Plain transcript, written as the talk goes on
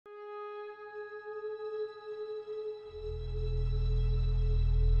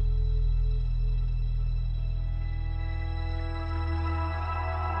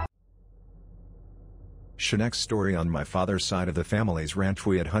Next story. On my father's side of the family's ranch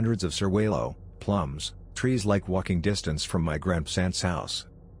we had hundreds of ciruelo, plums, trees like walking distance from my grandparents' house.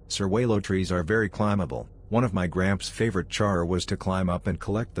 Ciruelo trees are very climbable. One of my grandpa's favorite chore was to climb up and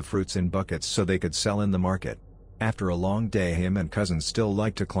collect the fruits in buckets so they could sell in the market. After a long day him and cousins still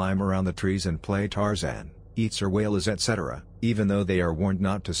like to climb around the trees and play Tarzan, eat ciruelas etc., even though they are warned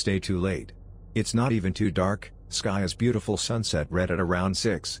not to stay too late. It's not even too dark, sky is beautiful, sunset red at around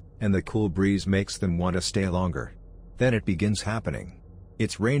 6, and the cool breeze makes them want to stay longer. Then it begins happening.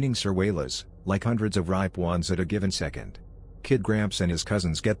 It's raining ciruelas, like hundreds of ripe ones at a given second. Kid Gramps and his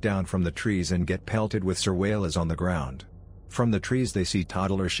cousins get down from the trees and get pelted with ciruelas on the ground. From the trees they see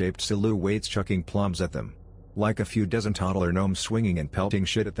toddler-shaped silhouettes chucking plums at them. Like a few dozen toddler gnomes swinging and pelting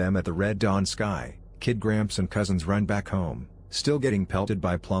shit at them at the red dawn sky, Kid Gramps and cousins run back home, still getting pelted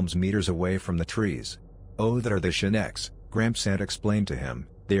by plums meters away from the trees. Oh, that are the Shineks, Gramps Aunt explained to him.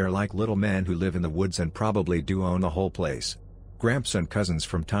 They are like little men who live in the woods and probably do own the whole place. Gramps and cousins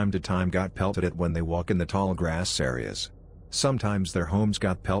from time to time got pelted at when they walk in the tall grass areas. Sometimes their homes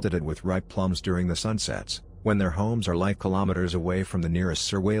got pelted at with ripe plums during the sunsets, when their homes are like kilometers away from the nearest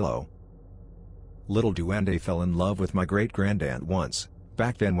ciruelo. Little Duende fell in love with my great-grandaunt once,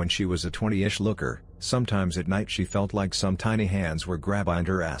 back then when she was a 20-ish looker. Sometimes at night she felt like some tiny hands were grabbing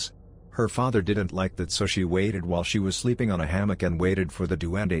her ass. Her father didn't like that, so she waited while she was sleeping on a hammock and waited for the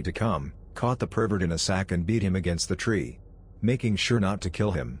Duende to come, caught the pervert in a sack and beat him against the tree. Making sure not to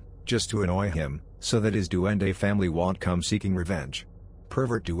kill him, just to annoy him, so that his Duende family won't come seeking revenge.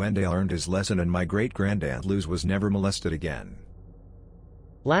 Pervert Duende learned his lesson and my great-grandaunt Luz was never molested again.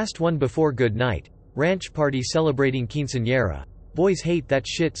 Last one before good night. Ranch party celebrating quinceañera. Boys hate that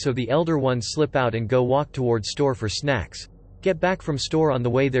shit, so the elder ones slip out and go walk towards store for snacks. Get back from store on the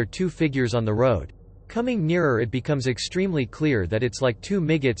way there, two figures on the road. Coming nearer it becomes extremely clear that it's like two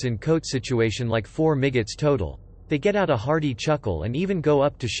migots in coat situation, like 4 migots total. They get out a hearty chuckle and even go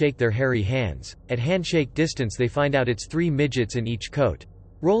up to shake their hairy hands. At handshake distance they find out it's 3 midgets in each coat.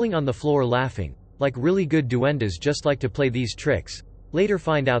 Rolling on the floor laughing. Like really good duendes just like to play these tricks. Later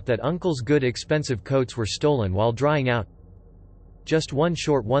find out that uncle's good expensive coats were stolen while drying out. Just one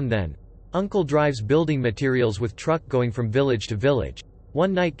short one then. Uncle drives building materials with truck going from village to village.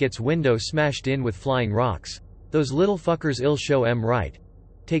 One night gets window smashed in with flying rocks. Those little fuckers ill show em right.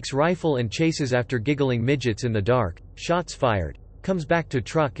 Takes rifle and chases after giggling midgets in the dark. Shots fired. Comes back to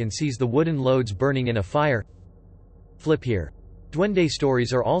truck and sees the wooden loads burning in a fire. Flip here. Duende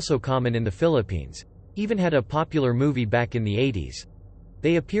stories are also common in the Philippines. Even had a popular movie back in the 80s.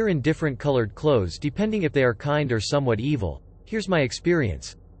 They appear in different colored clothes depending if they are kind or somewhat evil. Here's my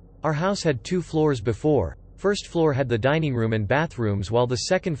experience. Our house had 2 floors before. First floor had the dining room and bathrooms while the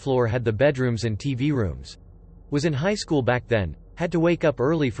second floor had the bedrooms and TV rooms. Was in high school back then. Had to wake up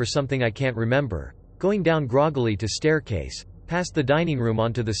early for something I can't remember. Going down groggily to staircase. Past the dining room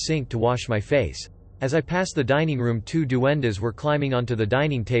onto the sink to wash my face. As I passed the dining room 2 duendes were climbing onto the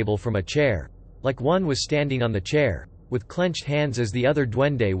dining table from a chair. Like one was standing on the chair, with clenched hands as the other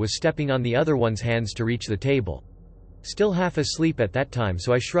duende was stepping on the other one's hands to reach the table. Still half asleep at that time,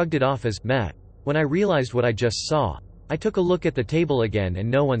 so I shrugged it off as meh. When I realized what I just saw, I took a look at the table again and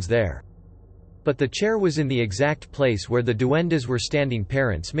no one's there. But the chair was in the exact place where the duendes were standing.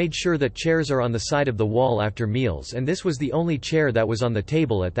 Parents made sure that chairs are on the side of the wall after meals, and this was the only chair that was on the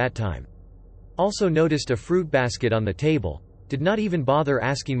table at that time. Also noticed a fruit basket on the table. Did not even bother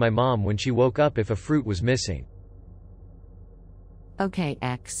asking my mom when she woke up if a fruit was missing. Okay,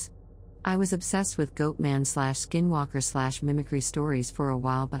 X. I was obsessed with Goatman /Skinwalker /mimicry stories for a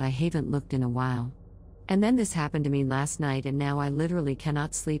while, but I haven't looked in a while. And then this happened to me last night, and now I literally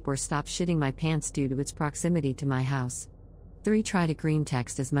cannot sleep or stop shitting my pants due to its proximity to my house. 3. Try to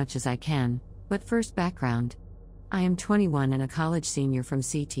Greentext as much as I can, but first background. I am 21 and a college senior from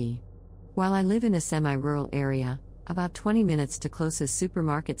CT. While I live in a semi-rural area, about 20 minutes to closest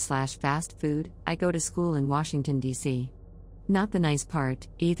supermarket /fast food, I go to school in Washington, D.C. Not the nice part,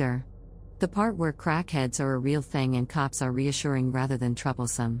 either. The part where crackheads are a real thing and cops are reassuring rather than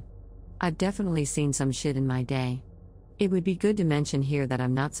troublesome. I've definitely seen some shit in my day. It would be good to mention here that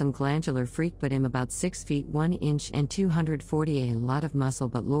I'm not some glandular freak, but am about 6 feet 1 inch and 240 a lot of muscle,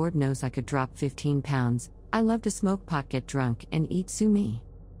 but Lord knows I could drop 15 pounds. I love to smoke pot, get drunk, and eat sumi.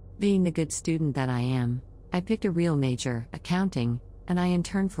 Being the good student that I am, I picked a real major, accounting, and I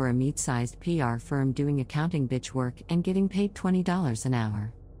interned for a meat-sized PR firm doing accounting bitch work and getting paid $20 an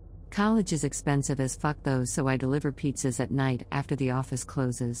hour. College is expensive as fuck though, so I deliver pizzas at night after the office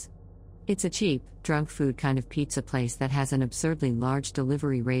closes. It's a cheap, drunk food kind of pizza place that has an absurdly large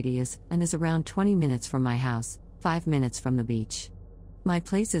delivery radius and is around 20 minutes from my house, 5 minutes from the beach. My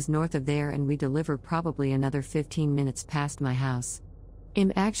place is north of there and we deliver probably another 15 minutes past my house.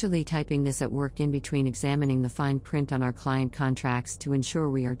 I'm actually typing this at work in between examining the fine print on our client contracts to ensure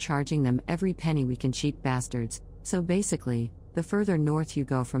we are charging them every penny we can, cheap bastards. So basically, the further north you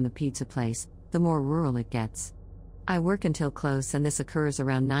go from the pizza place, the more rural it gets. I work until close and this occurs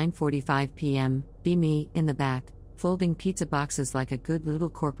around 9:45 p.m., be me, in the back, folding pizza boxes like a good little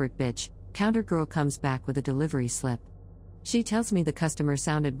corporate bitch. Counter girl comes back with a delivery slip. She tells me the customer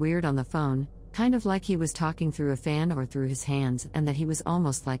sounded weird on the phone, kind of like he was talking through a fan or through his hands, and that he was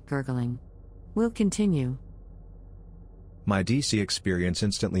almost like gurgling. We'll continue. My DC experience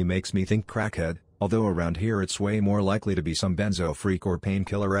instantly makes me think crackhead, although around here it's way more likely to be some benzo freak or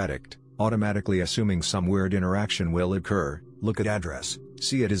painkiller addict, automatically assuming some weird interaction will occur. Look at address,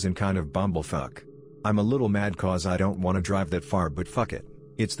 see it isn't kind of bumblefuck. I'm a little mad cause I don't want to drive that far, but fuck it.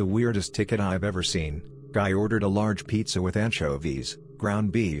 It's the weirdest ticket I've ever seen. Guy ordered a large pizza with anchovies,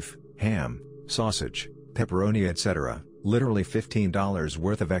 ground beef, ham, sausage, pepperoni, etc. Literally $15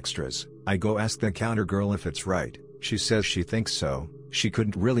 worth of extras. I go ask the counter girl if it's right. She says she thinks so. She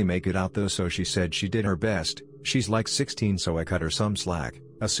couldn't really make it out though, so she said she did her best. She's like 16, so I cut her some slack.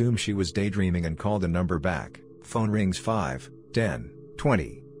 Assume she was daydreaming and called the number back. Phone rings 5, 10,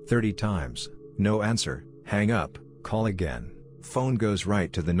 20, 30 times. No answer. Hang up. Call again. Phone goes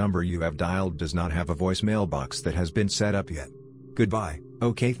right to the number you have dialed, does not have a voicemail box that has been set up yet. Goodbye.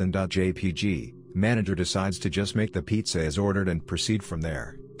 okathan.jpg. Manager decides to just make the pizza as ordered and proceed from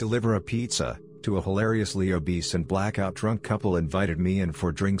there. Deliver a pizza to a hilariously obese and blackout drunk couple. Invited me in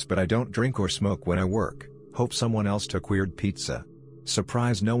for drinks, but I don't drink or smoke when I work. Hope someone else took weird pizza.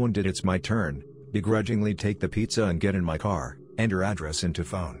 Surprise, no one did. It's my turn. Begrudgingly take the pizza and get in my car. Enter address into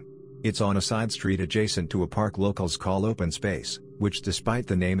phone. It's on a side street adjacent to a park locals call open space, which despite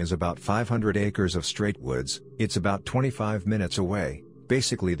the name is about 500 acres of straight woods. It's about 25 minutes away,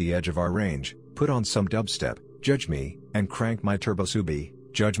 basically the edge of our range. Put on some dubstep, judge me, and crank my turbo subi,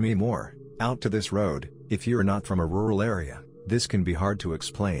 judge me more. Out to this road. If you're not from a rural area, this can be hard to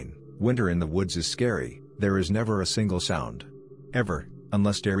explain. Winter in the woods is scary. There is never a single sound. Ever,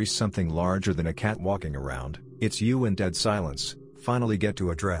 unless there is something larger than a cat walking around. It's you and dead silence. Finally get to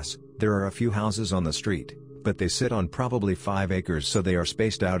address. There are a few houses on the street, but they sit on probably 5 acres, so they are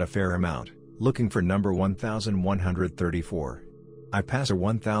spaced out a fair amount. Looking for number 1134. I pass a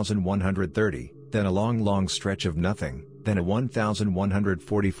 1130, then a long stretch of nothing, then a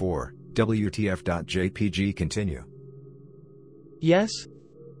 1144. WTF.jpg. Continue. Yes?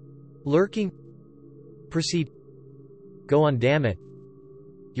 Lurking? Proceed. Go on, damn it.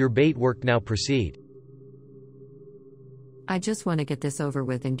 Your bait worked, now proceed. I just want to get this over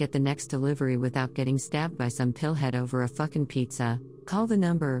with and get the next delivery without getting stabbed by some pillhead over a fucking pizza. Call the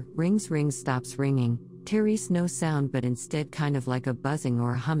number, rings, stops ringing. Therese, no sound, but instead kind of like a buzzing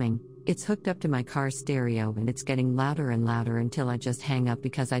or a humming. It's hooked up to my car stereo and it's getting louder and louder until I just hang up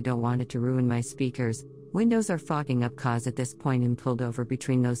because I don't want it to ruin my speakers. Windows are fogging up cause at this point I'm pulled over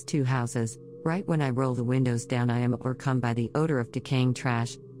between those two houses. Right when I roll the windows down I am overcome by the odor of decaying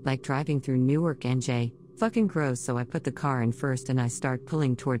trash, like driving through Newark, NJ. Fucking gross, so I put the car in first and I start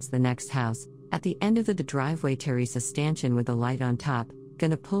pulling towards the next house. At the end of the driveway Teresa stanchion with a light on top.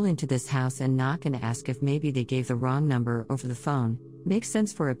 Gonna pull into this house and knock and ask if maybe they gave the wrong number over the phone. Makes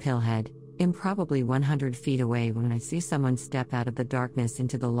sense for a pillhead. I'm probably 100 feet away when I see someone step out of the darkness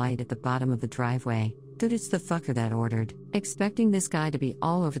into the light at the bottom of the driveway. Dude, it's the fucker that ordered. Expecting this guy to be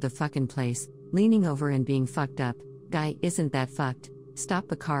all over the fucking place, leaning over and being fucked up. Guy isn't that fucked. Stop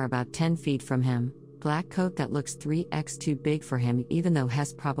the car about 10 feet from him. Black coat that looks 3x too big for him, even though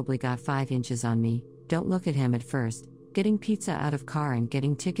Hess probably got 5 inches on me. Don't look at him at first. Getting pizza out of car and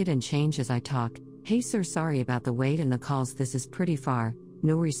getting ticket and change as I talk. Hey sir, sorry about the wait and the calls, this is pretty far.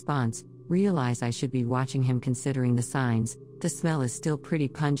 No response. Realize I should be watching him considering the signs. The smell is still pretty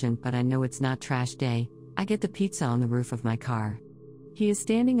pungent, but I know it's not trash day. I get the pizza on the roof of my car. He is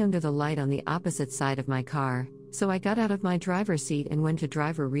standing under the light on the opposite side of my car, so I got out of my driver's seat and went to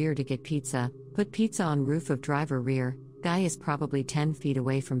driver rear to get pizza. Put pizza on roof of driver rear. Guy is probably 10 feet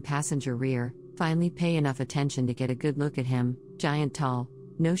away from passenger rear. Finally pay enough attention to get a good look at him. Giant tall,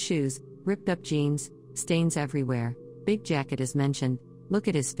 no shoes, ripped up jeans, stains everywhere. Big jacket is mentioned. Look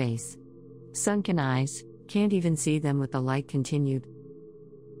at his face. Sunken eyes, can't even see them with the light. Continued.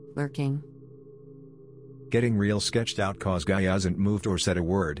 Lurking. Getting real sketched out cause guy hasn't moved or said a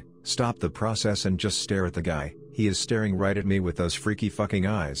word. Stop the process and just stare at the guy. He is staring right at me with those freaky fucking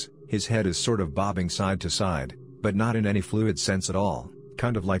eyes. His head is sort of bobbing side to side, but not in any fluid sense at all.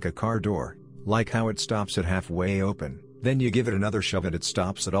 Kind of like a car door. Like how it stops at halfway open, then you give it another shove and it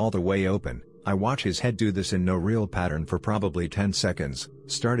stops it all the way open. I watch his head do this in no real pattern for probably 10 seconds,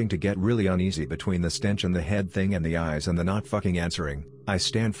 starting to get really uneasy between the stench and the head thing and the eyes and the not fucking answering. I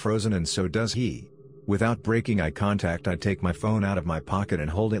stand frozen and so does he. Without breaking eye contact, I take my phone out of my pocket and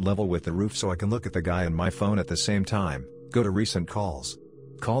hold it level with the roof so I can look at the guy and my phone at the same time. Go to recent calls.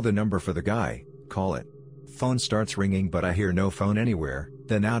 Call the number for the guy, call it. Phone starts ringing but I hear no phone anywhere.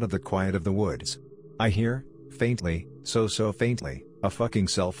 Then out of the quiet of the woods, I hear, faintly, so faintly, a fucking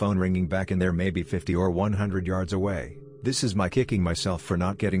cell phone ringing back in there maybe 50 or 100 yards away. This is my kicking myself for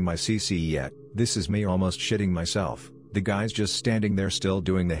not getting my CC yet. This is me almost shitting myself. The guy's just standing there still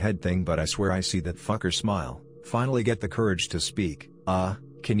doing the head thing, but I swear I see that fucker smile. Finally get the courage to speak.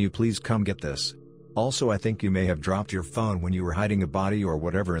 Can you please come get this? Also, I think you may have dropped your phone when you were hiding a body or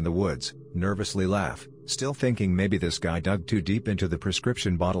whatever in the woods. Nervously laugh, still thinking maybe this guy dug too deep into the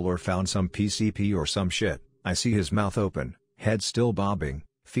prescription bottle or found some PCP or some shit. I see his mouth open, head still bobbing,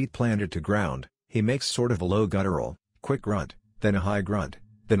 feet planted to ground. He makes sort of a low guttural, quick grunt, then a high grunt,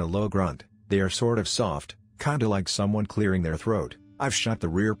 then a low grunt. They are sort of soft, kinda like someone clearing their throat. I've shut the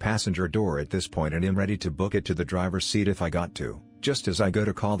rear passenger door at this point and am ready to book it to the driver's seat if I got to. Just as I go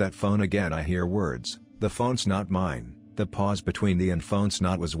to call that phone again, I hear words. The phone's not mine. The pause between the and phone's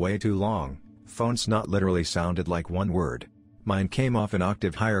not was way too long. Phone's not literally sounded like one word. Mine came off an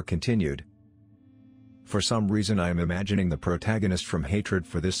octave higher, continued. For some reason I am imagining the protagonist from Hatred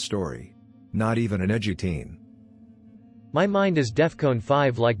for this story. Not even an edgy teen. My mind is Defcon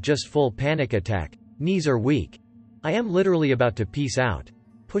 5, like just full panic attack. Knees are weak. I am literally about to peace out.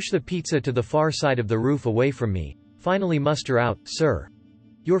 Push the pizza to the far side of the roof away from me. Finally muster out, "Sir.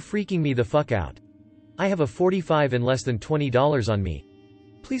 You're freaking me the fuck out. I have a 45 and less than $20 on me.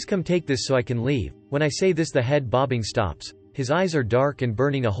 Please come take this so I can leave." When I say this, the head bobbing stops. His eyes are dark and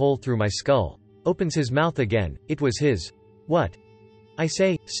burning a hole through my skull. Opens his mouth again. It was his. What? I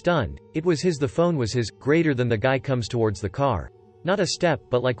say, stunned. It was his. The phone was his. Greater than the guy comes towards the car. Not a step,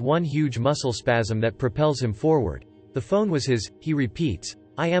 but like one huge muscle spasm that propels him forward. The phone was his, he repeats.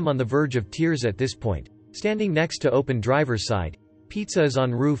 I am on the verge of tears at this point. Standing next to open driver's side. Pizza is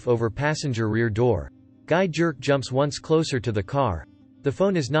on roof over passenger rear door. Guy jerk jumps once closer to the car. The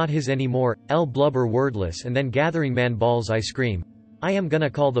phone is not his anymore. L blubber wordless and then gathering man balls. I scream. I am gonna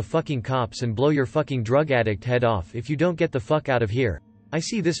call the fucking cops and blow your fucking drug addict head off if you don't get the fuck out of here. I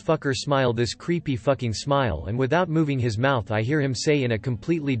see this fucker smile, this creepy fucking smile, and without moving his mouth I hear him say in a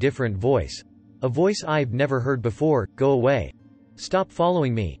completely different voice. A voice I've never heard before, "Go away. Stop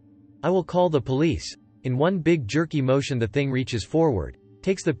following me. I will call the police." In one big jerky motion the thing reaches forward,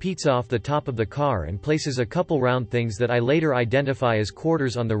 takes the pizza off the top of the car and places a couple round things that I later identify as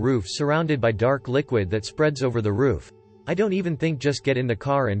quarters on the roof, surrounded by dark liquid that spreads over the roof. I don't even think, just get in the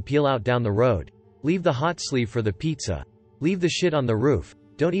car and peel out down the road. Leave the hot sleeve for the pizza. Leave the shit on the roof.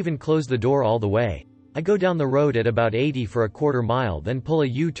 Don't even close the door all the way. I go down the road at about 80 for a quarter mile, then pull a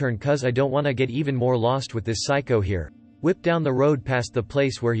U-turn cause I don't wanna get even more lost with this psycho here. Whip down the road past the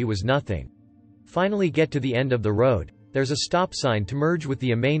place where he was nothing. Finally get to the end of the road. There's a stop sign to merge with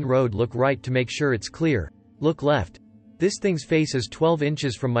the main road. Look right to make sure it's clear. Look left. This thing's face is 12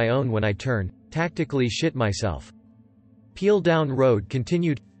 inches from my own when I turn. Tactically shit myself. Peel down road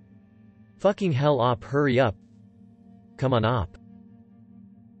continued. Fucking hell, op, hurry up. Come on, op.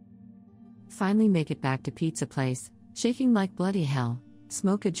 Finally make it back to pizza place, shaking like bloody hell.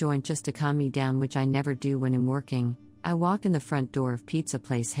 Smoke a joint just to calm me down, which I never do when I'm working. I walk in the front door of pizza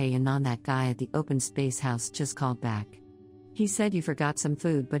place. Hey, and on that guy at the open space house just called back. He said you forgot some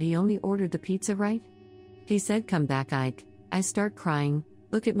food, but he only ordered the pizza, right? He said come back, Ike. I start crying,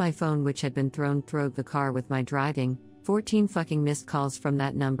 look at my phone which had been thrown the car with my driving, 14 fucking missed calls from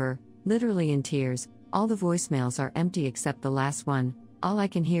that number, literally in tears. All the voicemails are empty except the last one. All I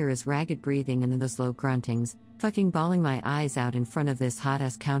can hear is ragged breathing and those low gruntings, fucking bawling my eyes out in front of this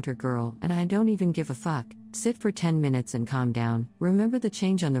hot-ass counter girl, and I don't even give a fuck. Sit for 10 minutes and calm down. Remember the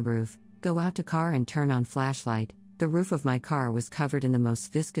change on the roof. Go out to car and turn on flashlight. The roof of my car was covered in the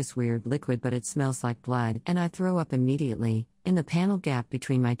most viscous weird liquid, but it smells like blood, and I throw up immediately. In the panel gap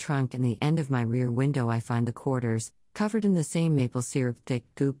between my trunk and the end of my rear window I find the quarters, covered in the same maple syrup thick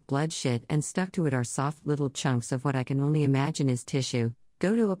goop blood shit, and stuck to it are soft little chunks of what I can only imagine is tissue.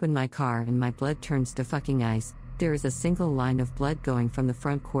 Go to open my car and my blood turns to fucking ice. There is a single line of blood going from the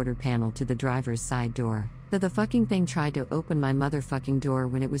front quarter panel to the driver's side door. The fucking thing tried to open my motherfucking door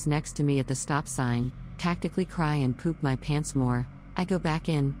when it was next to me at the stop sign. Tactically cry and poop my pants more. I go back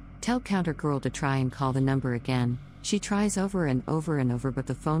in, tell counter girl to try and call the number again. She tries over and over and over, but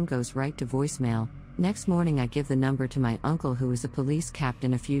the phone goes right to voicemail. Next morning I give the number to my uncle who is a police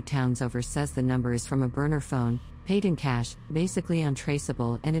captain a few towns over, says the number is from a burner phone, paid in cash, basically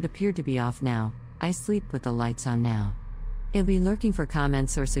untraceable, and it appeared to be off now. I sleep with the lights on now. It'll be lurking for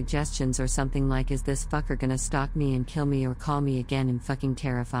comments or suggestions or something like, is this fucker gonna stalk me and kill me or call me again? I'm fucking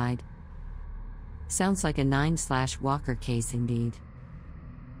terrified. Sounds like a 9/Walker case indeed.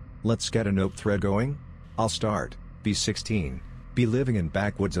 Let's get a note thread going? I'll start. Be 16. Be living in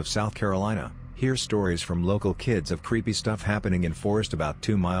backwoods of South Carolina. Hear stories from local kids of creepy stuff happening in forest about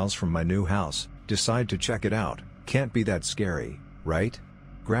 2 miles from my new house. Decide to check it out. Can't be that scary, right?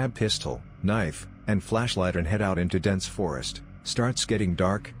 Grab pistol, knife, and flashlight and head out into dense forest. Starts getting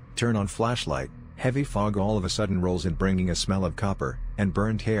dark, turn on flashlight. Heavy fog all of a sudden rolls in, bringing a smell of copper and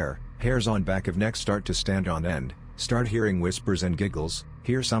burned hair. Hairs on back of neck start to stand on end. Start hearing whispers and giggles.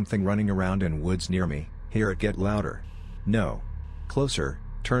 Hear something running around in woods near me. Hear it get louder. No. Closer.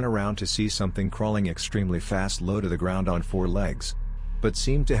 Turn around to see something crawling extremely fast, low to the ground on 4 legs. But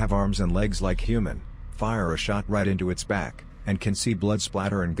seem to have arms and legs like human. Fire a shot right into its back, and can see blood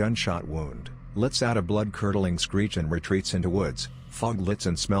splatter and gunshot wound. Lets out a blood-curdling screech and retreats into woods. Fog lifts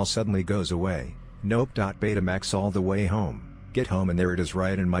and smell suddenly goes away. Nope. Betamax all the way home. Get home and there it is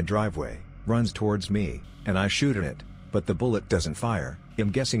right in my driveway. Runs towards me, and I shoot at it, but the bullet doesn't fire. I'm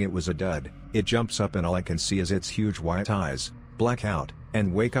guessing it was a dud. It jumps up and all I can see is its huge white eyes. Black out,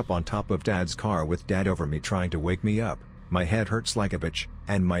 and wake up on top of Dad's car with Dad over me trying to wake me up. My head hurts like a bitch,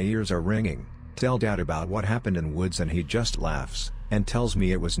 and my ears are ringing. Tell Dad about what happened in woods and he just laughs, and tells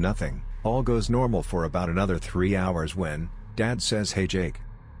me it was nothing. All goes normal for about another 3 hours when Dad says, "Hey Jake,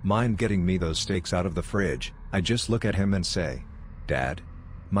 mind getting me those steaks out of the fridge?" I just look at him and say, "Dad?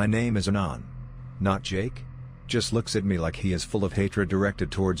 My name is Anon. Not Jake?" Just looks at me like he is full of hatred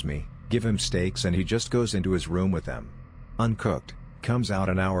directed towards me. Give him steaks and he just goes into his room with them. Uncooked. Comes out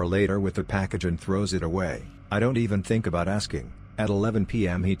an hour later with the package and throws it away. I don't even think about asking. At 11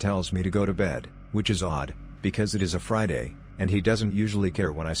 p.m. he tells me to go to bed, which is odd, because it is a Friday, and he doesn't usually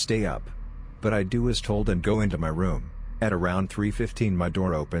care when I stay up. But I do as told and go into my room. At around 3:15 my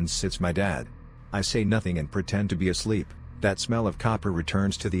door opens, sits my dad. I say nothing and pretend to be asleep. That smell of copper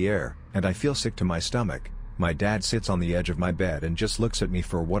returns to the air, and I feel sick to my stomach. My dad sits on the edge of my bed and just looks at me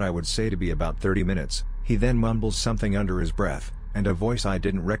for what I would say to be about 30 minutes. He then mumbles something under his breath, and a voice I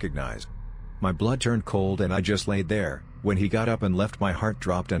didn't recognize. My blood turned cold and I just laid there. When he got up and left, my heart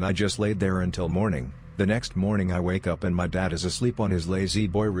dropped and I just laid there until morning. The next morning I wake up and my dad is asleep on his lazy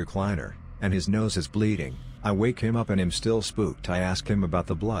boy recliner, and his nose is bleeding. I wake him up and him still spooked. I ask him about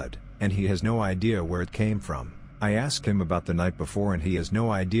the blood, and he has no idea where it came from. I ask him about the night before and he has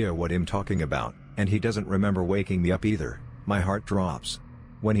no idea what I'm talking about, and he doesn't remember waking me up either. My heart drops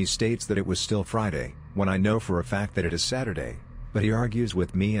when he states that it was still Friday, when I know for a fact that it is Saturday. But he argues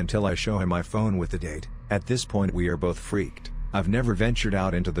with me until I show him my phone with the date. At this point we are both freaked. I've never ventured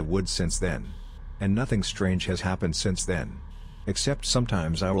out into the woods since then. And nothing strange has happened since then. Except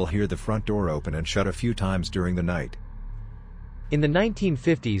sometimes I will hear the front door open and shut a few times during the night. In the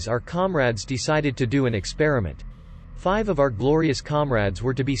 1950s our comrades decided to do an experiment. 5 of our glorious comrades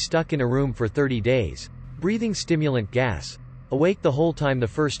were to be stuck in a room for 30 days, breathing stimulant gas, awake the whole time. The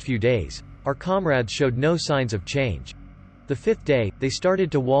first few days, our comrades showed no signs of change. The 5th day, they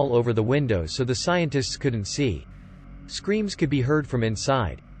started to wall over the windows so the scientists couldn't see. Screams could be heard from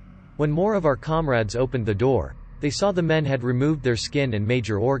inside. When more of our comrades opened the door, they saw the men had removed their skin and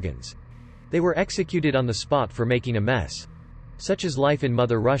major organs. They were executed on the spot for making a mess. Such is life in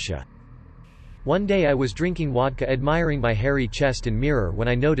Mother Russia. One day I was drinking vodka, admiring my hairy chest in mirror, when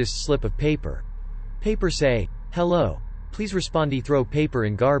I noticed slip of paper. Paper say, "Hello. Please respondy, throw paper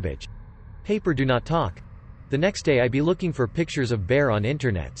in garbage. Paper do not talk." The next day I be looking for pictures of bear on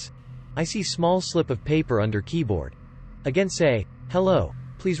internets. I see small slip of paper under keyboard. Again say, "Hello.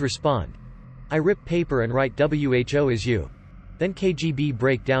 Please respond." I rip paper and write "WHO is you." Then KGB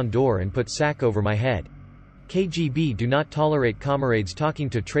break down door and put sack over my head. KGB do not tolerate comrades talking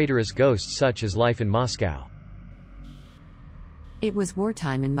to traitorous ghosts. Such as life in Moscow. It was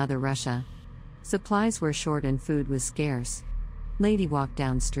wartime in Mother Russia. Supplies were short and food was scarce. Lady walked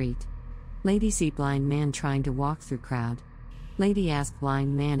down street. Lady see blind man trying to walk through crowd. Lady ask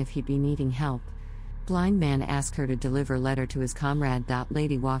blind man if he be needing help. Blind man ask her to deliver letter to his comrade.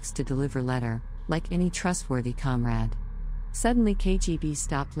 Lady walks to deliver letter, like any trustworthy comrade. Suddenly KGB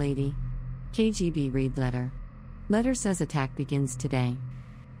stop lady. KGB read letter. Letter says attack begins today.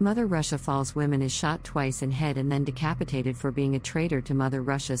 Mother Russia falls, women is shot twice in head and then decapitated for being a traitor to Mother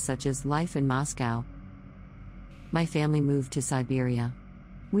Russia. Such as life in Moscow. My family moved to Siberia.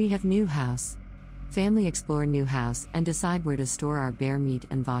 We have new house. Family explore new house and decide where to store our bear meat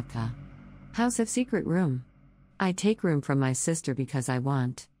and vodka. House of secret room. I take room from my sister because I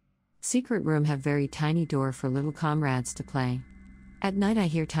want. Secret room have very tiny door for little comrades to play. At night I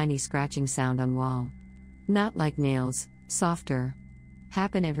hear tiny scratching sound on wall. Not like nails, softer.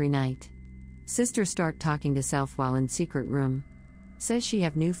 Happen every night. Sister start talking to self while in secret room. Says she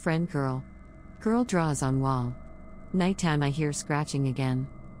have new friend girl. Girl draws on wall. Nighttime I hear scratching again.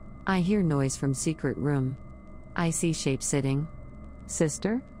 I hear noise from secret room. I see shape sitting.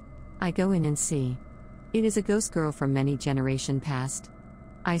 Sister? I go in and see. It is a ghost girl from many generation past.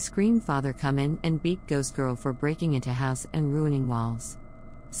 I scream father come in and beat ghost girl for breaking into house and ruining walls.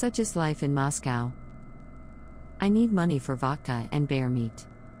 Such is life in Moscow. I need money for vodka and bear meat.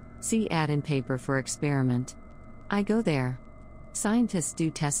 See ad in paper for experiment. I go there. Scientists do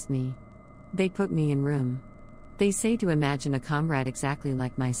test me. They put me in room. They say to imagine a comrade exactly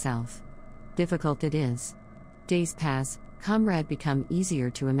like myself. Difficult it is. Days pass, comrade become easier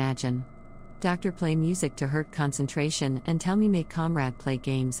to imagine. Doctor play music to hurt concentration and tell me make comrade play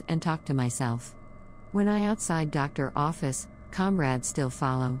games and talk to myself. When I outside doctor office, comrade still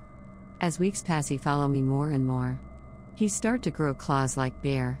follow. As weeks pass he follow me more and more. He start to grow claws like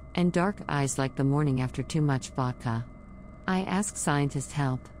bear, and dark eyes like the morning after too much vodka. I ask scientist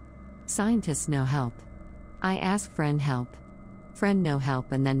help. Scientists no help. I ask friend help. Friend no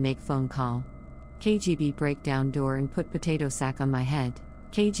help and then make phone call. KGB break down door and put potato sack on my head.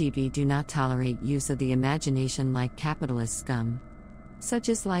 KGB do not tolerate use of the imagination like capitalist scum. Such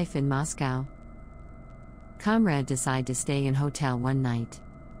is life in Moscow. Comrade decide to stay in hotel one night.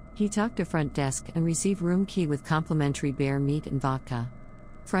 He talked to front desk and receive room key with complimentary bear meat and vodka.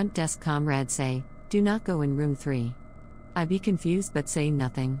 Front desk comrade say, do not go in room 3. I be confused but say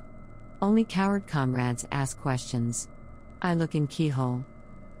nothing. Only coward comrades ask questions. I look in keyhole.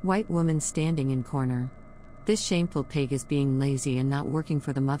 White woman standing in corner. This shameful pig is being lazy and not working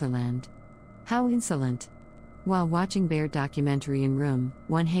for the motherland. How insolent. While watching bear documentary in room,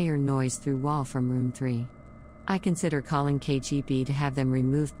 one hear noise through wall from room 3. I consider calling KGB to have them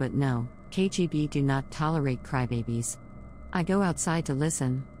removed but no, KGB do not tolerate crybabies. I go outside to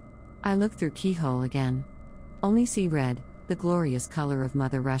listen. I look through keyhole again. Only see red, the glorious color of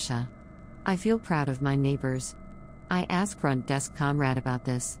Mother Russia. I feel proud of my neighbors. I ask front desk comrade about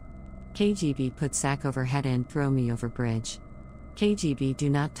this. KGB put sack over head and throw me over bridge. KGB do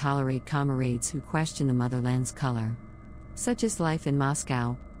not tolerate comrades who question the motherland's color. Such is life in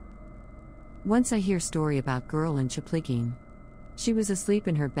Moscow. Once I hear story about girl in Chapligin. She was asleep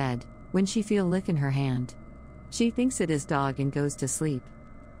in her bed, when she feel lick in her hand. She thinks it is dog and goes to sleep.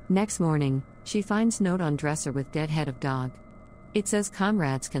 Next morning, she finds note on dresser with dead head of dog. It says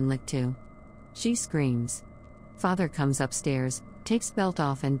comrades can lick too. She screams. Father comes upstairs, takes belt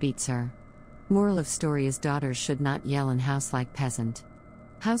off and beats her. Moral of story is daughters should not yell in house like peasant.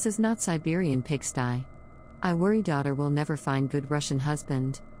 House is not Siberian pigsty. I worry daughter will never find good Russian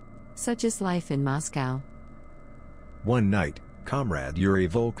husband. Such is life in Moscow. One night, comrade Yuri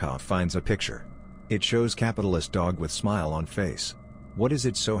Volkov finds a picture. It shows capitalist dog with smile on face. What is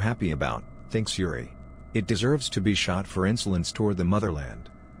it so happy about, thinks Yuri. It deserves to be shot for insolence toward the motherland.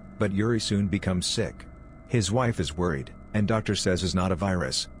 But Yuri soon becomes sick. His wife is worried, and doctor says is not a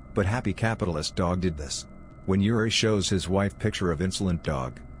virus, but happy capitalist dog did this. When Yuri shows his wife picture of insolent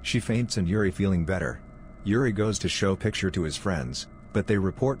dog, she faints and Yuri feeling better. Yuri goes to show picture to his friends, but they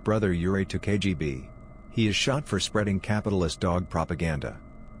report brother Yuri to KGB. He is shot for spreading capitalist dog propaganda.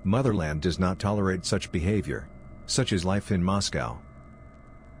 Motherland does not tolerate such behavior. Such is life in Moscow.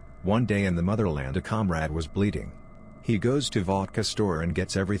 One day in the motherland a comrade was bleeding. He goes to vodka store and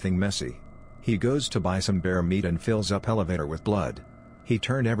gets everything messy. He goes to buy some bear meat and fills up elevator with blood. He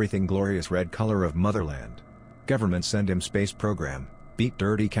turned everything glorious red color of motherland. Government send him space program, beat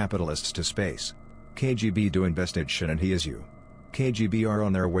dirty capitalists to space. KGB do investigation and he is you. KGB are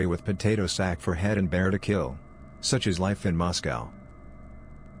on their way with potato sack for head and bear to kill. Such is life in Moscow.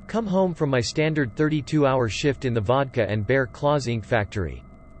 Come home from my standard 32-hour shift in the vodka and bear claws ink factory.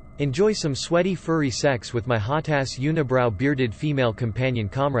 Enjoy some sweaty furry sex with my hot-ass unibrow bearded female companion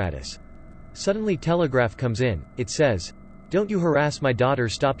comradess. Suddenly telegraph comes in, it says, "Don't you harass my daughter,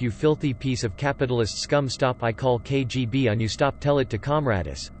 stop you filthy piece of capitalist scum, stop, I call KGB on you, stop, tell it to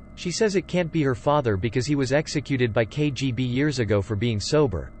comradess. She says it can't be her father because he was executed by KGB years ago for being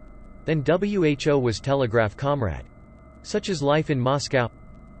sober." Then WHO was telegraph comrade. Such is life in Moscow.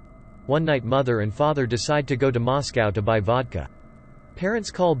 One night mother and father decide to go to Moscow to buy vodka.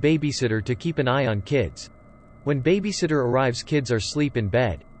 Parents call babysitter to keep an eye on kids. When babysitter arrives kids are asleep in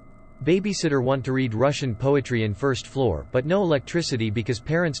bed. Babysitter want to read Russian poetry in first floor but no electricity because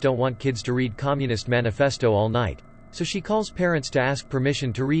parents don't want kids to read Communist Manifesto all night. So she calls parents to ask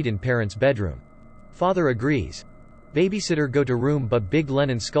permission to read in parents' bedroom. Father agrees. Babysitter go to room but big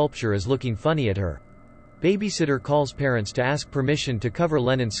Lenin sculpture is looking funny at her. Babysitter calls parents to ask permission to cover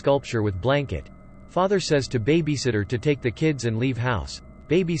Lenin sculpture with blanket. Father says to babysitter to take the kids and leave house.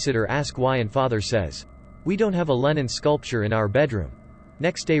 Babysitter ask why and father says, "We don't have a Lenin sculpture in our bedroom."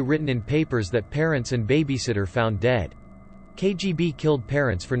 Next day written in papers that parents and babysitter found dead. KGB killed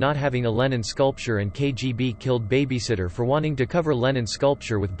parents for not having a Lenin sculpture and KGB killed babysitter for wanting to cover Lenin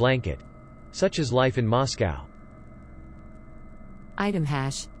sculpture with blanket. Such is life in Moscow. Item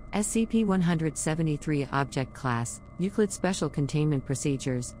hash, SCP-173 Object Class, Euclid Special Containment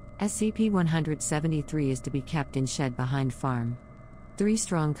Procedures, SCP-173 is to be kept in shed behind farm. 3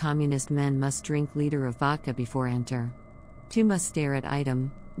 strong communist men must drink liter of vodka before enter. 2 must stare at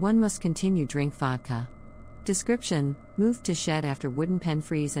item, 1 must continue drink vodka. Description: moved to shed after wooden pen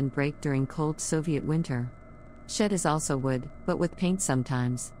freeze and break during cold Soviet winter. Shed is also wood, but with paint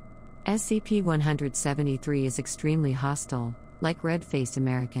sometimes. SCP-173 is extremely hostile, like red-faced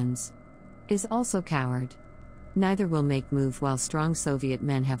Americans. Is also coward. Neither will make move while strong Soviet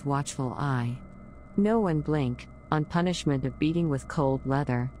men have watchful eye. No one blink, on punishment of beating with cold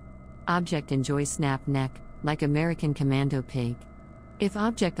leather. Object enjoy snap neck, like American commando pig. If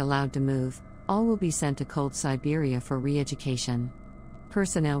object allowed to move, all will be sent to cold Siberia for re-education.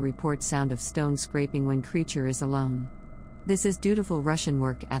 Personnel report sound of stone scraping when creature is alone. This is dutiful Russian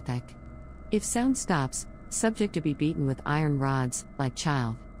work ethic. If sound stops, subject to be beaten with iron rods, like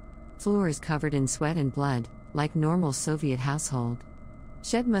child. Floor is covered in sweat and blood, like normal Soviet household.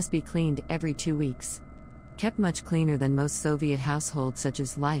 Shed must be cleaned every 2 weeks. Kept much cleaner than most Soviet households such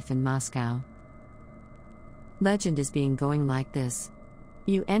as life in Moscow. Legend is being going like this.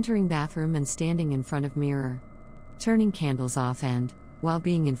 You entering bathroom and standing in front of mirror. Turning candles off and, while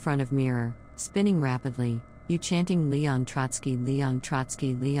being in front of mirror, spinning rapidly, you chanting Leon Trotsky, Leon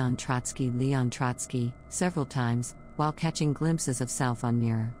Trotsky, Leon Trotsky, Leon Trotsky, several times, while catching glimpses of self on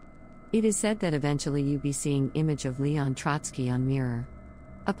mirror. It is said that eventually you be seeing image of Leon Trotsky on mirror.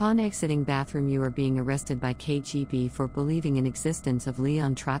 Upon exiting bathroom you are being arrested by KGB for believing in existence of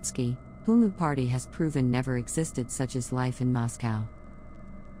Leon Trotsky, whom the party has proven never existed, such as life in Moscow.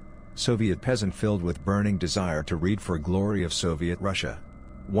 Soviet peasant filled with burning desire to read for glory of Soviet Russia.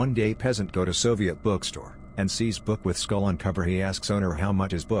 One day peasant go to Soviet bookstore, and sees book with skull on cover. He asks owner how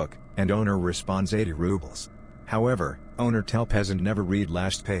much is book, and owner responds 80 rubles. However, owner tell peasant never read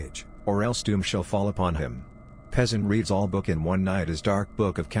last page, or else doom shall fall upon him. Peasant reads all book in one night is dark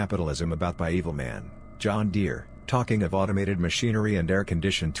book of capitalism about by evil man, John Deere, talking of automated machinery and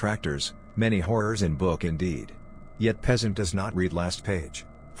air-conditioned tractors, many horrors in book indeed. Yet peasant does not read last page,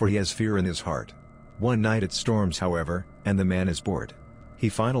 for he has fear in his heart. One night it storms however, and the man is bored. He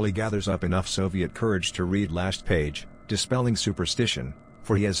finally gathers up enough Soviet courage to read last page, dispelling superstition,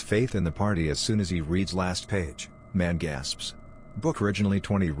 for he has faith in the party. As soon as he reads last page, man gasps. Book originally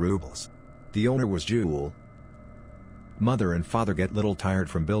 20 rubles. The owner was Jew. Mother and father get little tired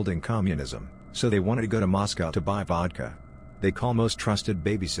from building communism, so they wanted to go to Moscow to buy vodka. They call most trusted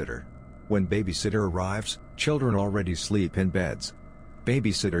babysitter. When babysitter arrives, children already sleep in beds.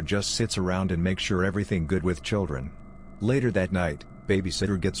 Babysitter just sits around and makes sure everything good with children. Later that night,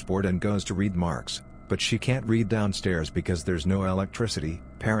 babysitter gets bored and goes to read Marx, but she can't read downstairs because there's no electricity.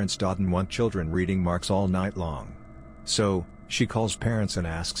 Parents don't want children reading Marx all night long. So, she calls parents and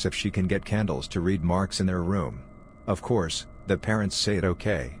asks if she can get candles to read Marx in their room. Of course, the parents say it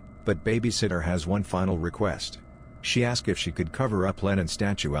okay, but babysitter has one final request. She asks if she could cover up Lenin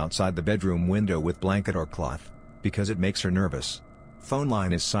statue outside the bedroom window with blanket or cloth, because it makes her nervous. Phone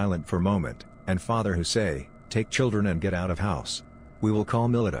line is silent for a moment, and father who say, take children and get out of house. We will call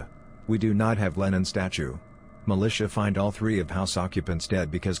militia. We do not have Lenin statue. Militia find all 3 of house occupants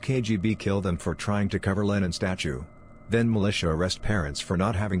dead because KGB killed them for trying to cover Lenin statue. Then militia arrest parents for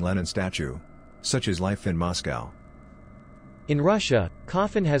not having Lenin statue. Such is life in Moscow. In Russia,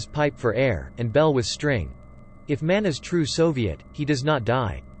 coffin has pipe for air, and bell with string. If man is true Soviet, he does not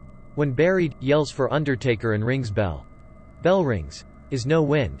die. When buried, yells for undertaker and rings bell. Bell rings. Is no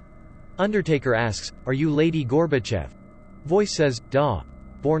wind. Undertaker asks, are you Lady Gorbachev? Voice says, da.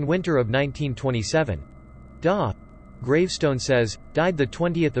 Born winter of 1927. Da. Gravestone says, died the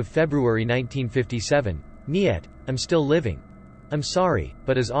 20th of February 1957. Niet, I'm still living. I'm sorry,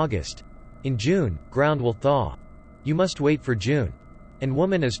 but is August. In June, ground will thaw. You must wait for June. And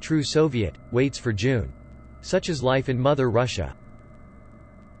woman as true Soviet, waits for June. Such is life in Mother Russia.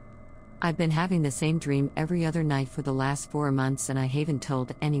 I've been having the same dream every other night for the last 4 months and I haven't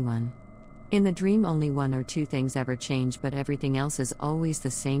told anyone. In the dream only 1 or 2 things ever change but everything else is always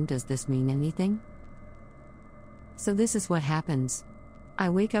the same. Does this mean anything? So this is what happens. I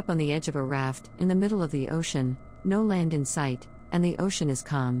wake up on the edge of a raft, in the middle of the ocean, no land in sight, and the ocean is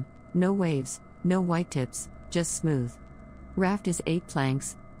calm, no waves, no whitetips, just smooth. Raft is 8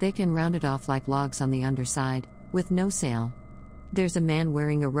 planks, thick and rounded off like logs on the underside, with no sail. There's a man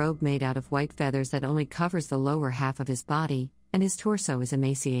wearing a robe made out of white feathers that only covers the lower half of his body, and his torso is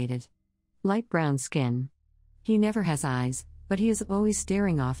emaciated. Light brown skin. He never has eyes, but he is always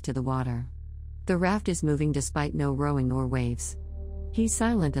staring off to the water. The raft is moving despite no rowing or waves. He's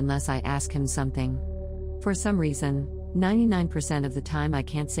silent unless I ask him something. For some reason, 99% of the time I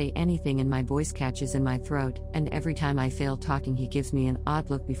can't say anything and my voice catches in my throat, and every time I fail talking he gives me an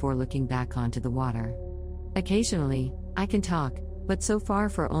odd look before looking back onto the water. Occasionally, I can talk, but so far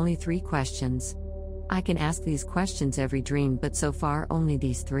for only 3 questions. I can ask these questions every dream, but so far only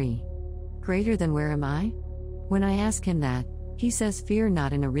these 3. Greater than where am I? When I ask him that, he says fear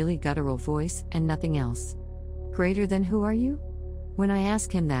not in a really guttural voice and nothing else. Greater than who are you? When I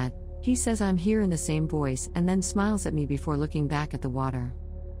ask him that, he says I'm here in the same voice and then smiles at me before looking back at the water.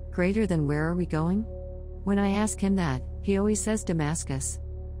 Greater than where are we going? When I ask him that, he always says Damascus.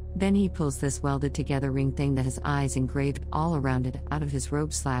 Then he pulls this welded together ring thing that has eyes engraved all around it out of his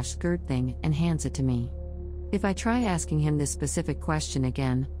robe/skirt thing and hands it to me. If I try asking him this specific question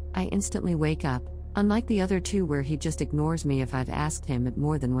again, I instantly wake up, unlike the other 2 where he just ignores me if I've asked him it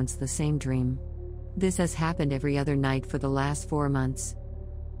more than once the same dream. This has happened every other night for the last 4 months.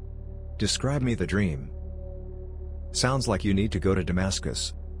 Describe me the dream. Sounds like you need to go to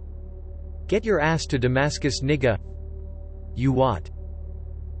Damascus. Get your ass to Damascus, nigga. You what?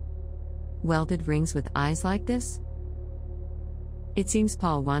 Welded rings with eyes like this? It seems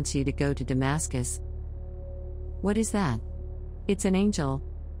Paul wants you to go to Damascus. What is that? It's an angel.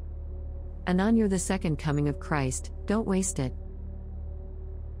 Anon, you're the second coming of Christ, don't waste it.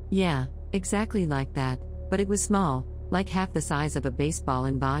 Yeah, exactly like that, but it was small, like half the size of a baseball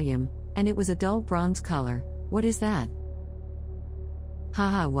in volume, and it was a dull bronze color. What is that?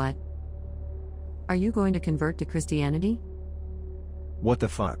 Haha, what? Are you going to convert to Christianity? What the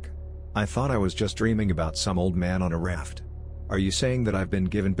fuck? I thought I was just dreaming about some old man on a raft. Are you saying that I've been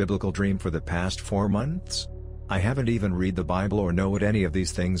given biblical dream for the past 4 months? I haven't even read the Bible or know what any of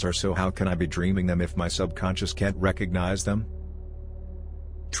these things are, so how can I be dreaming them if my subconscious can't recognize them?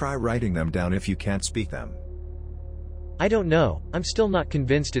 Try writing them down if you can't speak them. I don't know, I'm still not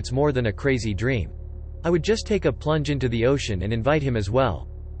convinced it's more than a crazy dream. I would just take a plunge into the ocean and invite him as well.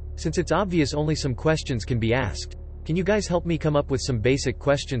 Since it's obvious only some questions can be asked, can you guys help me come up with some basic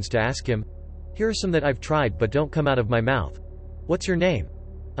questions to ask him? Here are some that I've tried but don't come out of my mouth. What's your name?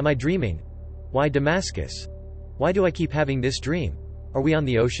 Am I dreaming? Why Damascus? Why do I keep having this dream? Are we on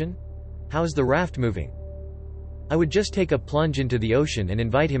the ocean? How is the raft moving? I would just take a plunge into the ocean and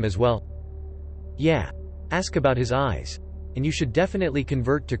invite him as well. Yeah. Ask about his eyes. And you should definitely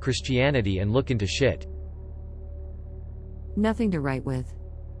convert to Christianity and look into shit. Nothing to write with.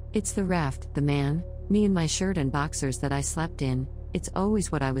 It's the raft, the man, me in my shirt and boxers that I slept in, it's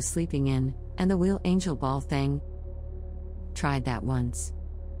always what I was sleeping in, and the wheel angel ball thing. Tried that once.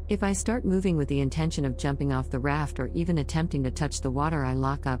 If I start moving with the intention of jumping off the raft or even attempting to touch the water, I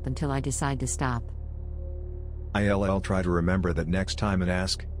lock up until I decide to stop. I'll try to remember that next time and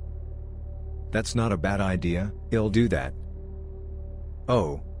ask. That's not a bad idea, I'll do that.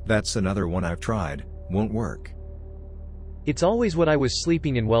 Oh, that's another one I've tried, won't work. It's always what I was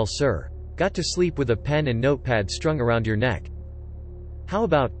sleeping in. Well, sir, got to sleep with a pen and notepad strung around your neck. How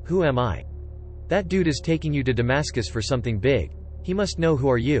about, who am I? That dude is taking you to Damascus for something big. He must know. Who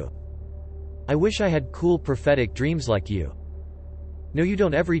are you? I wish I had cool prophetic dreams like you. No, you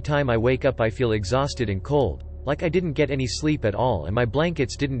don't. Every time I wake up I feel exhausted and cold, like I didn't get any sleep at all and my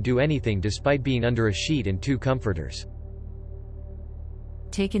blankets didn't do anything despite being under a sheet and 2 comforters.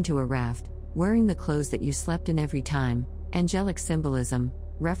 Taken to a raft, wearing the clothes that you slept in every time, angelic symbolism,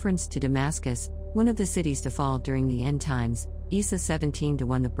 reference to Damascus, one of the cities to fall during the end times, Isa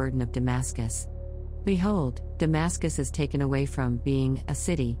 17:1. The burden of Damascus. Behold, Damascus is taken away from being a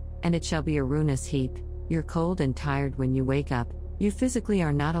city, and it shall be a ruinous heap. You're cold and tired when you wake up. You physically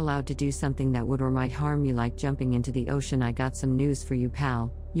are not allowed to do something that would or might harm you, like jumping into the ocean. I got some news for you,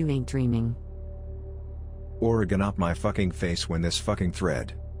 pal. You ain't dreaming. Oregon up my fucking face when this fucking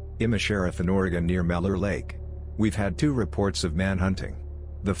thread. I'm a sheriff in Oregon near Mallard Lake. We've had 2 reports of manhunting.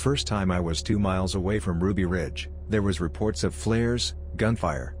 The first time I was 2 miles away from Ruby Ridge, there was reports of flares,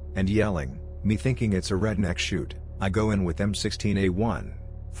 gunfire, and yelling, me thinking it's a redneck shoot. I go in with M16A1,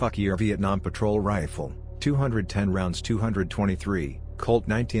 fuck your Vietnam patrol rifle, 210 rounds 223, Colt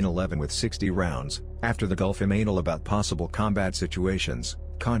 1911 with 60 rounds, after the Gulf I'm anal about possible combat situations,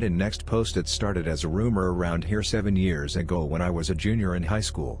 Content next post. It started as a rumor around here 7 years ago when I was a junior in high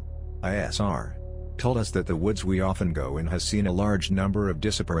school. ISR told us that the woods we often go in has seen a large number of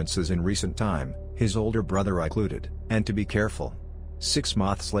disappearances in recent time, his older brother included, and to be careful. 6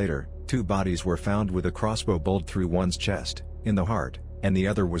 months later, 2 bodies were found with a crossbow bolt through one's chest, in the heart, and the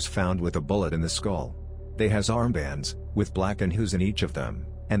other was found with a bullet in the skull. They has armbands, with black and hues in each of them,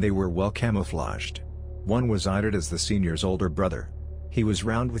 and they were well camouflaged. One was identified as the senior's older brother. He was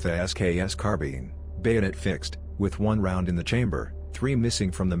round with a SKS carbine, bayonet fixed, with 1 round in the chamber, 3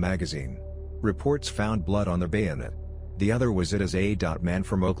 missing from the magazine. Reports found blood on the bayonet. The other was it as a man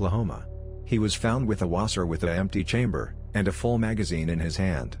from Oklahoma. He was found with a Wasser with an empty chamber, and a full magazine in his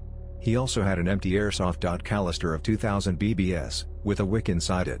hand. He also had an empty airsoft canister of 2000 BBS, with a wick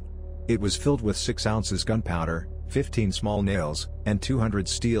inside it. It was filled with 6 ounces gunpowder, 15 small nails, and 200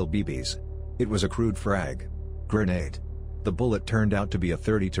 steel BBs. It was a crude frag grenade. The bullet turned out to be a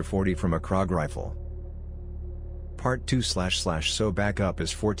 30-40 from a Krog rifle. Part 2 / So backup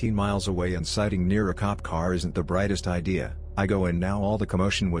is 14 miles away and sighting near a cop car isn't the brightest idea. I go in now. All the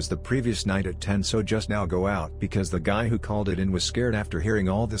commotion was the previous night at 10, so just now go out because the guy who called it in was scared after hearing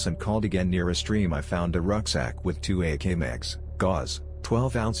all this and called again. Near a stream I found a rucksack with 2 AK mags, gauze,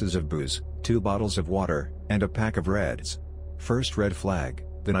 12 ounces of booze, 2 bottles of water, and a pack of reds. First red flag,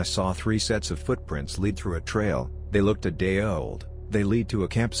 then I saw 3 sets of footprints lead through a trail. They looked a day old. They lead to a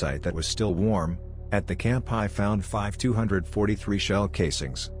campsite that was still warm. At the camp I found 5 243 shell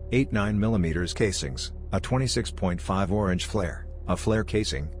casings, 8 9mm casings, a 26.5 orange flare, a flare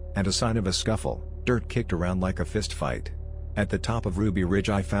casing, and a sign of a scuffle, dirt kicked around like a fist fight. At the top of Ruby Ridge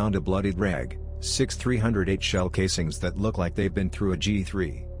I found a bloodied rag, 6 308 shell casings that look like they've been through a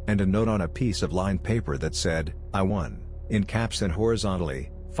G3, and a note on a piece of lined paper that said, I won, in caps and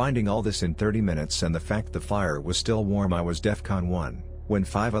horizontally. Finding all this in 30 minutes and the fact the fire was still warm, I was DEFCON 1. When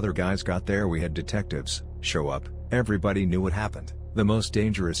 5 other guys got there, we had detectives show up. Everybody knew what happened. The most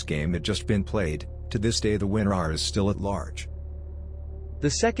dangerous game had just been played. To this day the winner is still at large. The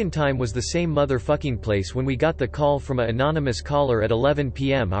second time was the same motherfucking place when we got the call from an anonymous caller at 11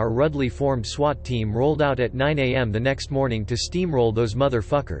 p.m. Our rudely formed SWAT team rolled out at 9 a.m. the next morning to steamroll those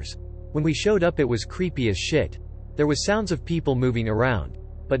motherfuckers. When we showed up it was creepy as shit. There was sounds of people moving around,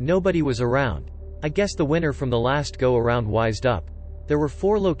 but nobody was around. I guess the winner from the last go-around wised up. There were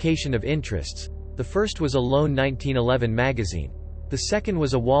 4 locations of interests. The first was a lone 1911 magazine. The second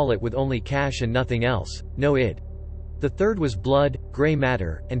was a wallet with only cash and nothing else, no id. The third was blood, gray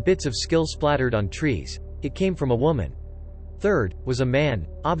matter, and bits of skill splattered on trees. It came from a woman. Third was a man,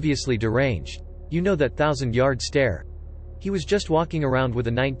 obviously deranged. You know that 1,000-yard stare. He was just walking around with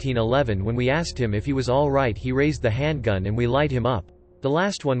a 1911. When we asked him if he was all right, he raised the handgun and we light him up. The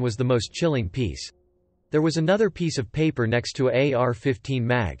last one was the most chilling piece. There was another piece of paper next to a AR-15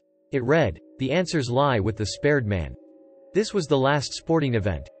 mag. It read, "The answers lie with the spared man." This was the last sporting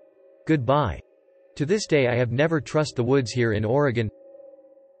event. Goodbye. To this day I have never trust the woods here in Oregon.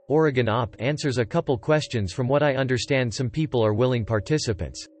 Oregon Op answers a couple questions. From what I understand, some people are willing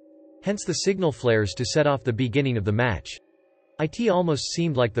participants. Hence the signal flares to set off the beginning of the match. It almost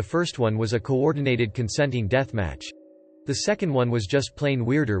seemed like the first one was a coordinated consenting deathmatch. The second one was just plain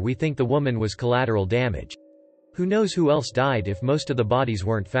weirder. We think the woman was collateral damage. Who knows who else died if most of the bodies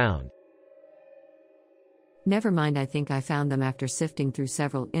weren't found. Never mind, I think I found them after sifting through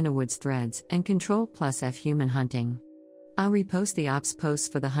several innawoods threads and Control+F human hunting. I'll repost the ops posts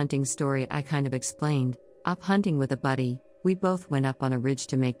for the hunting story I kind of explained. Op hunting with a buddy, we both went up on a ridge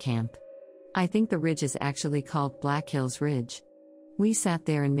to make camp. I think the ridge is actually called Black Hills Ridge. We sat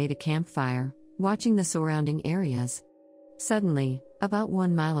there and made a campfire, watching the surrounding areas. Suddenly, about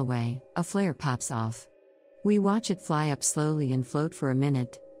 1 mile away, a flare pops off. We watch it fly up slowly and float for a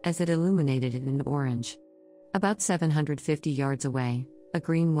minute, as it illuminated it in orange. About 750 yards away, a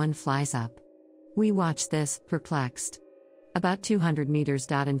green one flies up. We watch this, perplexed. About 200 meters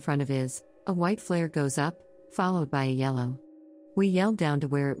in front of is, a white flare goes up, followed by a yellow. We yelled down to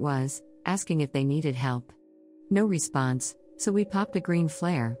where it was, asking if they needed help. No response, so we popped a green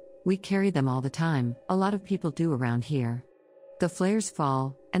flare. We carry them all the time, a lot of people do around here. The flares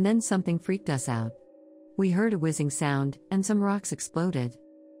fall, and then something freaked us out. We heard a whizzing sound, and some rocks exploded.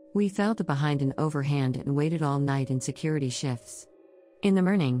 We fell to behind an overhand and waited all night in security shifts. In the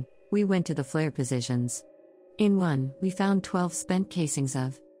morning, we went to the flare positions. In one, we found 12 spent casings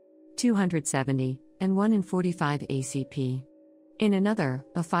of 270, and 1 in 45 ACP. In another,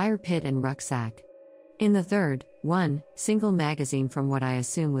 a fire pit and rucksack. In the third, one single magazine from what I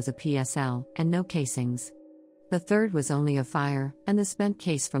assume was a PSL, and no casings. The third was only a fire, and the spent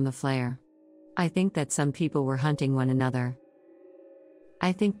case from the flare. I think that some people were hunting one another.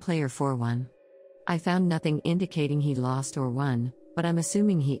 I think player 4 won. I found nothing indicating he lost or won, but I'm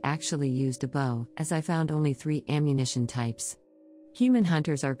assuming he actually used a bow, as I found only 3 ammunition types. Human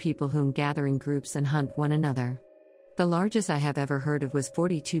hunters are people whom gather in groups and hunt one another. The largest I have ever heard of was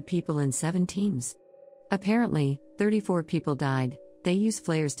 42 people in 7 teams. Apparently, 34 people died. They use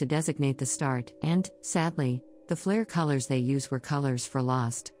flares to designate the start, and, sadly, the flare colors they used were colors for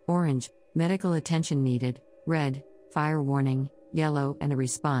lost: orange, medical attention needed; red, fire warning; yellow, and a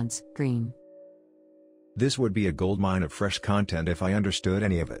response, green. This would be a goldmine of fresh content if I understood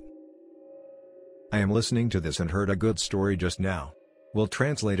any of it. I am listening to this and heard a good story just now. We'll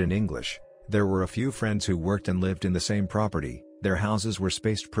translate in English. There were a few friends who worked and lived in the same property. Their houses were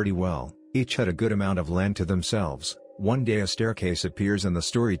spaced pretty well, each had a good amount of land to themselves. One day a staircase appears and the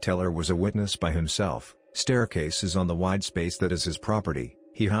storyteller was a witness by himself. Staircase is on the wide space that is his property.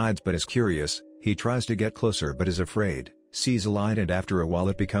 He hides but is curious. He tries to get closer but is afraid. Sees a light and after a while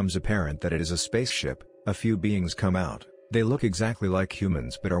it becomes apparent that it is a spaceship. A few beings come out. They look exactly like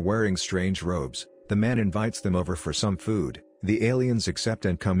humans but are wearing strange robes. The man invites them over for some food. The aliens accept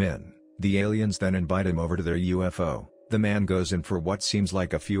and come in. The aliens then invite him over to their UFO. The man goes in for what seems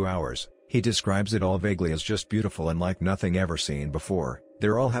like a few hours. He describes it all vaguely as just beautiful and like nothing ever seen before.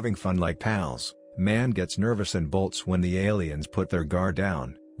 They're all having fun like pals. Man gets nervous and bolts when the aliens put their guard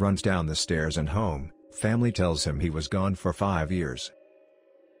down, runs down the stairs and home. Family tells him he was gone for 5 years.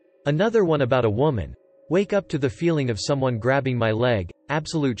 Another one about a woman. Wake up to the feeling of someone grabbing my leg,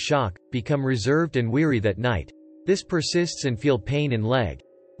 absolute shock, become reserved and weary that night. This persists and feel pain in leg.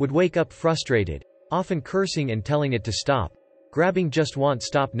 Would wake up frustrated, often cursing and telling it to stop. Grabbing just want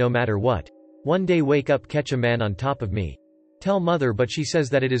stop no matter what. One day wake up catch a man on top of me. Tell mother but she says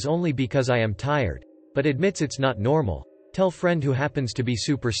that it is only because I am tired. But admits it's not normal. Tell friend who happens to be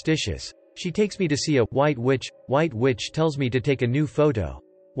superstitious. She takes me to see a white witch. White witch tells me to take a new photo.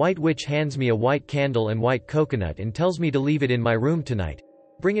 White witch hands me a white candle and white coconut and tells me to leave it in my room tonight.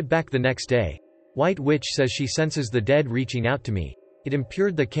 Bring it back the next day. White witch says she senses the dead reaching out to me. It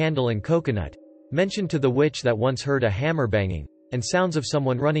impurred the candle and coconut. Mentioned to the witch that once heard a hammer banging, and sounds of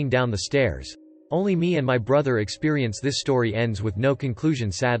someone running down the stairs. Only me and my brother experience this. Story ends with no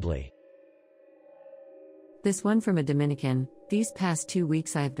conclusion sadly. This one from a Dominican. These past 2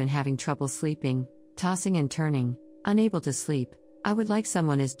 weeks I have been having trouble sleeping, tossing and turning, unable to sleep. I would like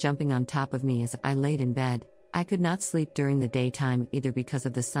someone is jumping on top of me as I laid in bed. I could not sleep during the daytime either because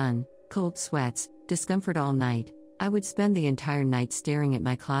of the sun, cold sweats, discomfort all night. I would spend the entire night staring at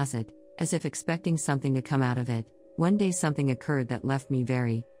my closet, as if expecting something to come out of it. One day something occurred that left me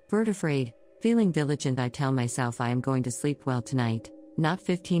very afraid. Feeling diligent I tell myself I am going to sleep well tonight. Not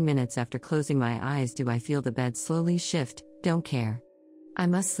 15 minutes after closing my eyes do I feel the bed slowly shift. Don't care. I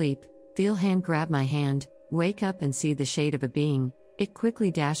must sleep. Feel hand grab my hand, wake up and see the shade of a being. It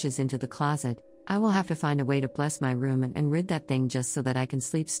quickly dashes into the closet. I will have to find a way to bless my room and rid that thing just so that I can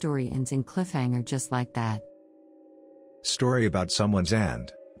sleep. Story ends in cliffhanger just like that. Story about someone's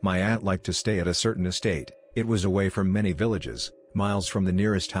aunt. My aunt liked to stay at a certain estate. It was away from many villages, miles from the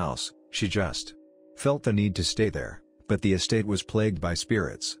nearest house. She just felt the need to stay there. But the estate was plagued by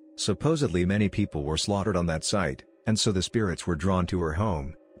spirits. Supposedly many people were slaughtered on that site, and so the spirits were drawn to her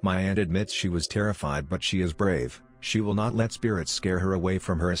home. My aunt admits she was terrified but she is brave. She will not let spirits scare her away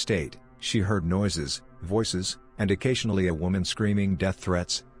from her estate. She heard noises, voices, and occasionally a woman screaming death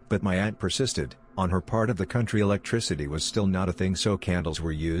threats, but my aunt persisted. On her part of the country electricity was still not a thing, so candles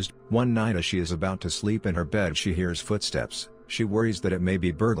were used. One night as she is about to sleep in her bed she hears footsteps. She worries that it may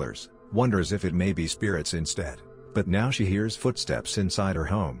be burglars, wonders if it may be spirits instead. But now she hears footsteps inside her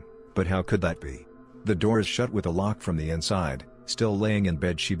home. But how could that be? The door is shut with a lock from the inside. Still laying in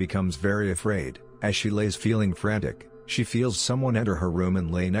bed she becomes very afraid. As she lays feeling frantic, she feels someone enter her room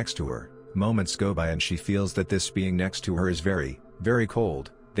and lay next to her. Moments go by and she feels that this being next to her is very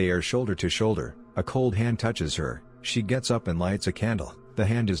cold. They are shoulder to shoulder. A cold hand touches her. She gets up and lights a candle. The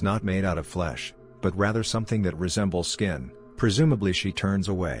hand is not made out of flesh, but rather something that resembles skin. Presumably she turns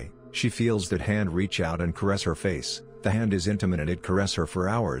away. She feels that hand reach out and caress her face. The hand is intimate and it caress her for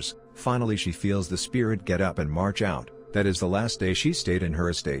hours. Finally she feels the spirit get up and march out. That is the last day she stayed in her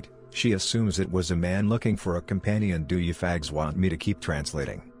estate. She assumes it was a man looking for a companion. Do you fags want me to keep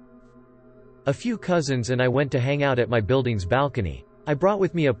translating? A few cousins and I went to hang out at my building's balcony. I brought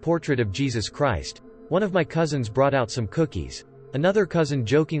with me a portrait of Jesus Christ. One of my cousins brought out some cookies. Another cousin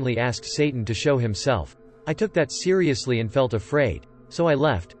jokingly asked Satan to show himself. I took that seriously and felt afraid. So I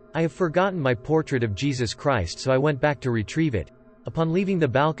left. I have forgotten my portrait of Jesus Christ, so I went back to retrieve it. Upon leaving the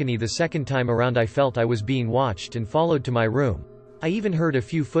balcony the second time around I felt I was being watched and followed to my room. I even heard a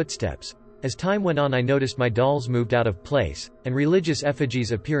few footsteps. As time went on I noticed my dolls moved out of place, and religious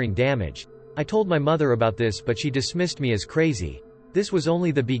effigies appearing damaged. I told my mother about this but she dismissed me as crazy. This was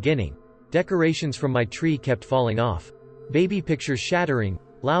only the beginning. Decorations from my tree kept falling off. Baby pictures shattering,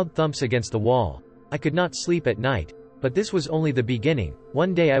 loud thumps against the wall. I could not sleep at night. But this was only the beginning.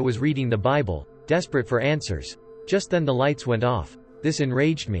 One day I was reading the Bible, desperate for answers. Just then the lights went off. This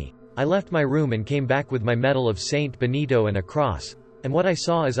enraged me. I left my room and came back with my medal of Saint Benito and a cross. And what I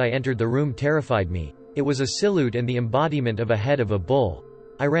saw as I entered the room terrified me. It was a silhouette and the embodiment of a head of a bull.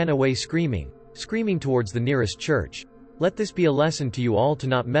 I ran away screaming towards the nearest church. Let this be a lesson to you all to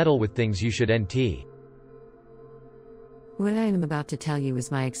not meddle with things you should nt. What I am about to tell you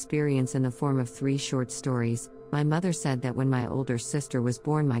is my experience in the form of 3 short stories. My mother said that when my older sister was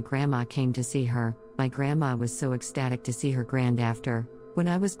born my grandma came to see her. My grandma was so ecstatic to see her after. When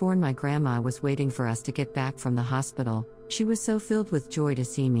I was born my grandma was waiting for us to get back from the hospital. She was so filled with joy to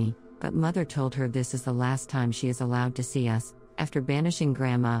see me, but mother told her this is the last time she is allowed to see us. After banishing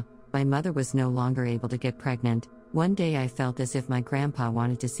grandma, my mother was no longer able to get pregnant. One day I felt as if my grandpa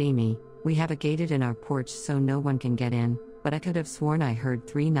wanted to see me. We have a gated in our porch so no one can get in, but I could have sworn I heard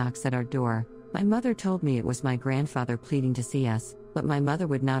 3 knocks at our door. My mother told me it was my grandfather pleading to see us, but my mother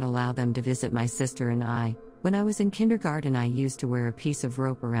would not allow them to visit my sister and I. When I was in kindergarten I used to wear a piece of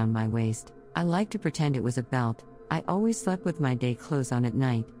rope around my waist. I liked to pretend it was a belt. I always slept with my day clothes on at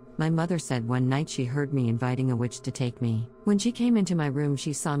night. My mother said one night she heard me inviting a witch to take me. When she came into my room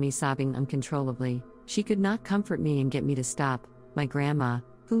she saw me sobbing uncontrollably. She could not comfort me and get me to stop. My grandma,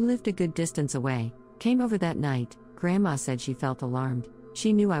 who lived a good distance away, came over that night. Grandma said she felt alarmed.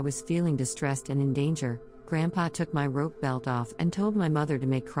 She knew I was feeling distressed and in danger. Grandpa took my rope belt off and told my mother to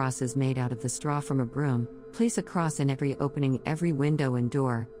make crosses made out of the straw from a broom, place a cross in every opening, every window and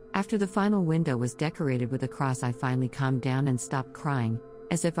door. After the final window was decorated with a cross I finally calmed down and stopped crying,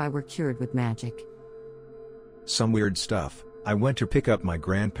 as if I were cured with magic. Some weird stuff. I went to pick up my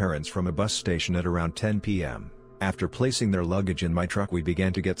grandparents from a bus station at around 10 p.m. After placing their luggage in my truck we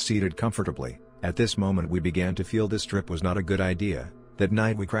began to get seated comfortably. At this moment we began to feel this trip was not a good idea. That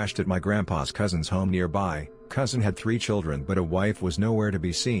night we crashed at my grandpa's cousin's home nearby. Cousin had 3 children but a wife was nowhere to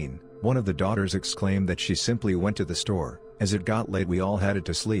be seen. One of the daughters exclaimed that she simply went to the store. As it got late we all headed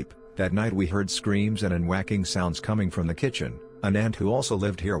to sleep. That night we heard screams and whacking sounds coming from the kitchen. An aunt who also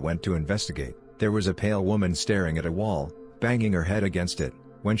lived here went to investigate. There was a pale woman staring at a wall, banging her head against it.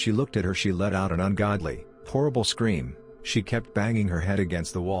 When she looked at her she let out an ungodly, horrible scream. She kept banging her head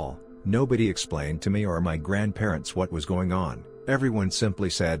against the wall. Nobody explained to me or my grandparents what was going on. Everyone simply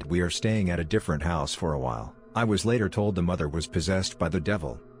said we are staying at a different house for a while. I was later told the mother was possessed by the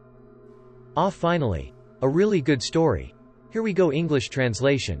devil. Finally. A really good story. Here we go. English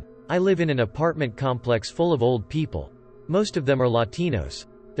translation. I live in an apartment complex full of old people. Most of them are Latinos.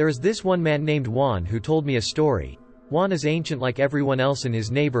 There is this one man named Juan who told me a story. Juan is ancient like everyone else in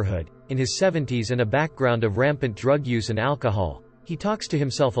his neighborhood, in his 70s and a background of rampant drug use and alcohol. He talks to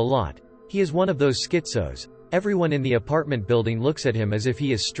himself a lot. He is one of those schizos. Everyone in the apartment building looks at him as if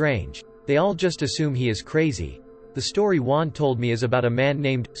he is strange. They all just assume he is crazy. The story Juan told me is about a man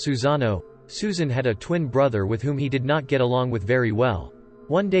named Susano. Susan had a twin brother with whom he did not get along with very well.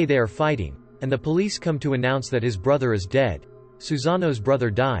 One day they are fighting, and the police come to announce that his brother is dead. Susano's brother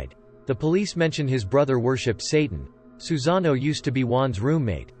died. The police mention his brother worshipped Satan. Susano used to be Juan's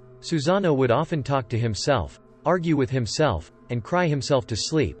roommate. Susano would often talk to himself, argue with himself, and cry himself to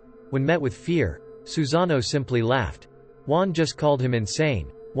sleep. When met with fear, Susano simply laughed. Juan just called him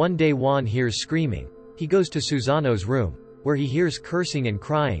insane. One day Juan hears screaming. He goes to Susano's room, where he hears cursing and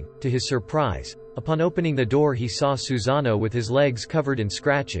crying. To his surprise, upon opening the door he saw Susano with his legs covered in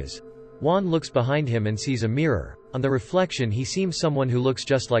scratches. Juan looks behind him and sees a mirror. On the reflection he sees someone who looks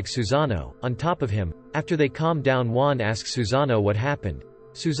just like Susano, on top of him. After they calm down Juan asks Susano what happened.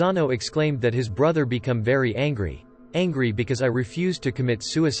 Susano exclaimed that his brother become very angry. Angry because I refused to commit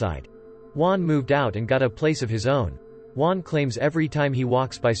suicide. Juan moved out and got a place of his own. Juan claims every time he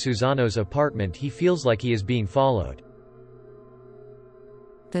walks by Susano's apartment he feels like he is being followed.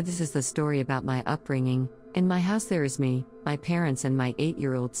 This is the story about my upbringing. In my house there is me, my parents and my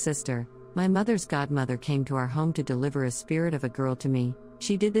 8-year-old sister. My mother's godmother came to our home to deliver a spirit of a girl to me.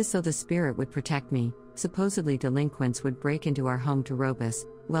 She did this so the spirit would protect me. Supposedly delinquents would break into our home to rob us.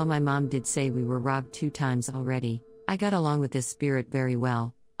 Well, my mom did say we were robbed 2 times already. I got along with this spirit very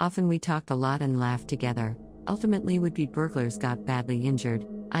well. Often we talked a lot and laughed together. Ultimately would-be burglars got badly injured.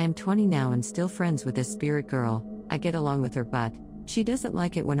 I am 20 now and still friends with this spirit girl. I get along with her but she doesn't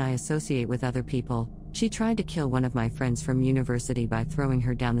like it when I associate with other people. She tried to kill one of my friends from university by throwing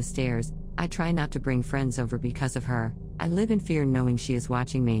her down the stairs. I try not to bring friends over because of her. I live in fear knowing she is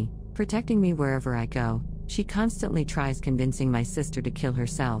watching me. protecting me wherever I go. She constantly tries convincing my sister to kill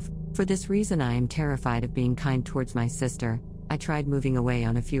herself. For this reason, I am terrified of being kind towards my sister. I tried moving away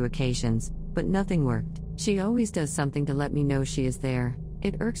on a few occasions, but nothing worked. She always does something to let me know she is there.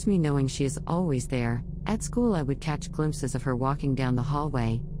 It irks me knowing she is always there. At school, I would catch glimpses of her walking down the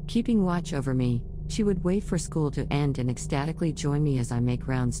hallway, keeping watch over me. She would wait for school to end and ecstatically join me as I make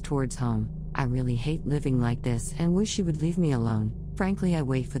rounds towards home. I really hate living like this and wish she would leave me alone. Frankly, I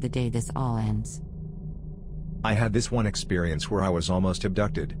wait for the day this all ends. I had this one experience where I was almost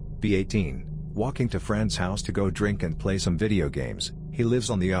abducted, B18, walking to friend's house to go drink and play some video games. He lives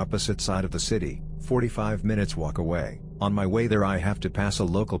on the opposite side of the city, 45 minutes walk away. On my way there I have to pass a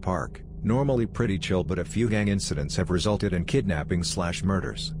local park, normally pretty chill, but a few gang incidents have resulted in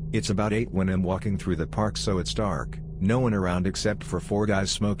kidnapping/murders. It's about 8 when I'm walking through the park, so it's dark, no one around except for 4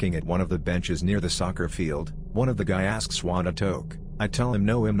 guys smoking at one of the benches near the soccer field. One of the guy asks want a toke. I tell him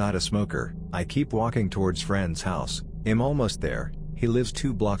no, I'm not a smoker. I keep walking towards friend's house. I'm almost there. He lives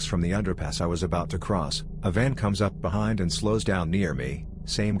 2 blocks from the underpass I was about to cross. A van comes up behind and slows down near me.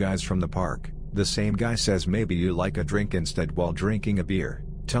 Same guys from the park. The same guy says maybe you like a drink instead while drinking a beer.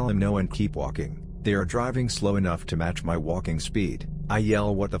 Tell him no and keep walking. They are driving slow enough to match my walking speed. I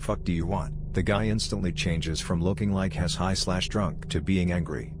yell, what the fuck do you want? The guy instantly changes from looking like has high/drunk to being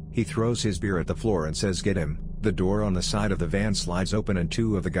angry. He throws his beer at the floor and says get him. The door on the side of the van slides open and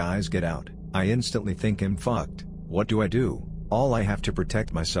 2 of the guys get out. I instantly think I'm fucked. What do I do? All I have to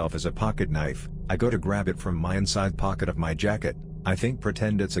protect myself is a pocket knife. I go to grab it from my inside pocket of my jacket. I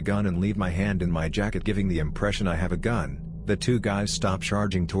pretend it's a gun and leave my hand in my jacket, giving the impression I have a gun. The 2 guys stop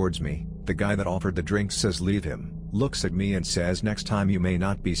charging towards me. The guy that offered the drink says leave him, looks at me and says next time you may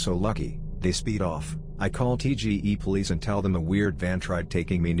not be so lucky. They speed off. I call TGE police and tell them a weird van tried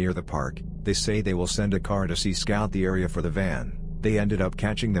taking me near the park. They say they will send a car to scout the area for the van. They ended up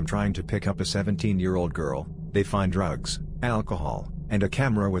catching them trying to pick up a 17-year-old girl. They find drugs, alcohol, and a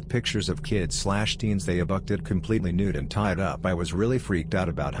camera with pictures of kids/teens they abducted completely nude and tied up. I was really freaked out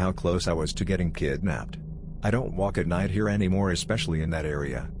about how close I was to getting kidnapped. I don't walk at night here anymore, especially in that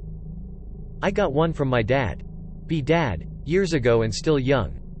area. I got one from my dad. Dad, years ago and still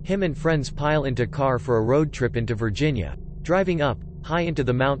young, him and friends pile into car for a road trip into Virginia, driving up, high into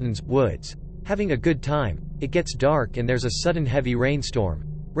the mountains, woods, having a good time. It gets dark and there's a sudden heavy rainstorm,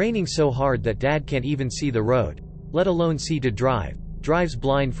 raining so hard that Dad can't even see the road, let alone see to drive, drives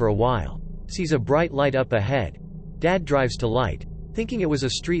blind for a while, sees a bright light up ahead. Dad drives to light, thinking it was a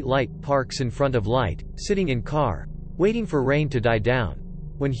street light, parks in front of light, sitting in car, waiting for rain to die down.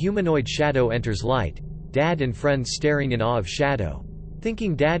 When humanoid shadow enters light, Dad and friends staring in awe of shadow,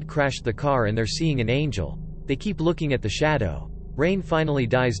 thinking Dad crashed the car and they're seeing an angel. They keep looking at the shadow. Rain finally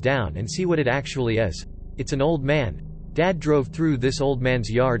dies down and see what it actually is. It's an old man. Dad drove through this old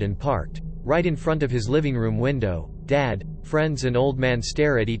man's yard and parked right in front of his living room window. Dad, friends and old man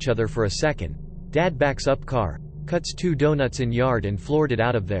stare at each other for a second. Dad backs up car, cuts 2 donuts in yard and floored it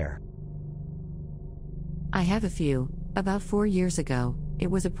out of there. I have a few. About 4 years ago, it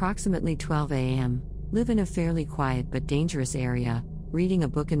was approximately 12 a.m. Live in a fairly quiet but dangerous area, reading a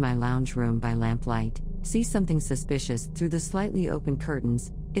book in my lounge room by lamplight. See something suspicious through the slightly open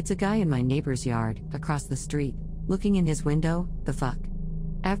curtains. It's a guy in my neighbor's yard, across the street, looking in his window. The fuck?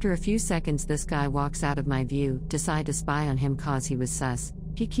 After a few seconds this guy walks out of my view, decide to spy on him cause he was sus.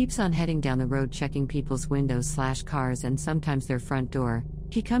 He keeps on heading down the road checking people's windows/cars and sometimes their front door.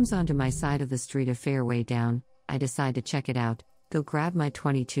 He comes onto my side of the street a fair way down. I decide to check it out, go grab my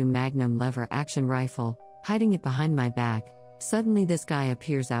 .22 Magnum lever action rifle, hiding it behind my back. Suddenly this guy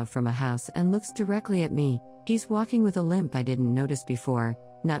appears out from a house and looks directly at me. He's walking with a limp I didn't notice before.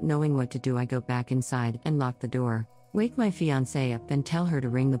 Not knowing what to do, I go back inside and lock the door. Wake my fiancée up and tell her to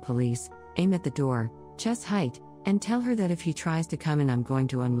ring the police, aim at the door, chest height, and tell her that if he tries to come in I'm going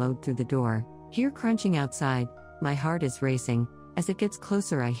to unload through the door. Hear crunching outside, my heart is racing. As it gets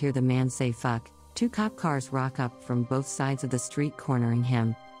closer I hear the man say fuck. 2 cop cars rock up from both sides of the street cornering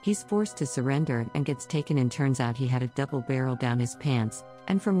him. He's forced to surrender and gets taken, and turns out he had a double barrel down his pants,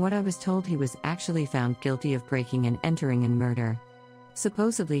 and from what I was told he was actually found guilty of breaking and entering and murder.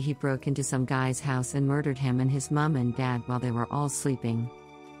 Supposedly he broke into some guy's house and murdered him and his mom and dad while they were all sleeping.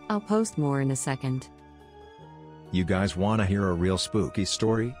 I'll post more in a second. You guys wanna hear a real spooky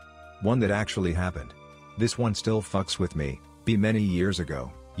story? One that actually happened. This one still fucks with me. Many years ago,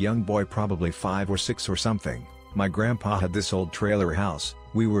 young boy probably 5 or 6 or something. My grandpa had this old trailer house.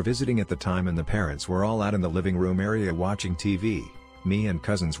 We were visiting at the time and the parents were all out in the living room area watching TV. Me and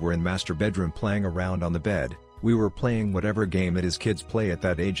cousins were in master bedroom playing around on the bed. We were playing whatever game it is kids play at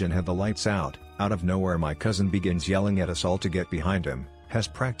that age and had the lights out. Out of nowhere my cousin begins yelling at us all to get behind him. Has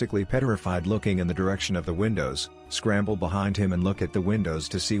practically petrified looking in the direction of the windows, scramble behind him and look at the windows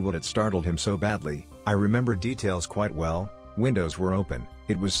to see what had startled him so badly. I remember details quite well. Windows were open,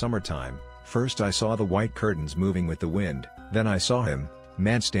 it was summertime. First I saw the white curtains moving with the wind, then I saw him,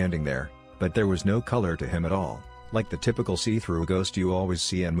 man standing there, but there was no color to him at all, like the typical see-through ghost you always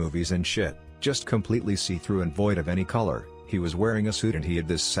see in movies and shit, just completely see-through and void of any color. He was wearing a suit and he had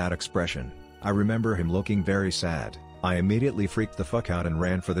this sad expression. I remember him looking very sad. I immediately freaked the fuck out and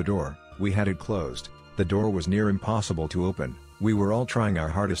ran for the door. We had it closed. The door was near impossible to open. We were all trying our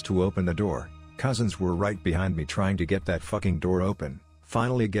hardest to open the door. Cousins were right behind me trying to get that fucking door open.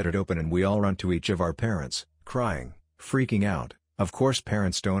 Finally get it open and we all run to each of our parents, crying, freaking out. Of course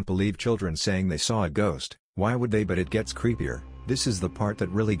parents don't believe children saying they saw a ghost. Why would they? But it gets creepier. This is the part that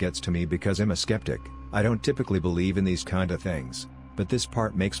really gets to me because I'm a skeptic. I don't typically believe in these kind of things. But this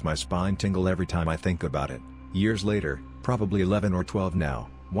part makes my spine tingle every time I think about it. Years later, probably 11 or 12 now,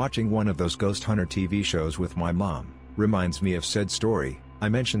 watching one of those ghost hunter TV shows with my mom, reminds me of said story. I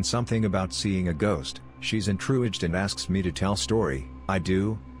mentioned something about seeing a ghost. She's encouraged and asks me to tell story. I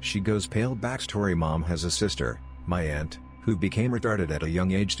do. She goes pale. Backstory: mom has a sister, my aunt, who became retarded at a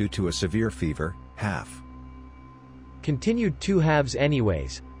young age due to a severe fever. Half. Continued 2 halves.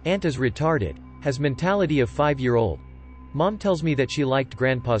 Anyways, aunt is retarded, has mentality of 5-year-old. Mom tells me that she liked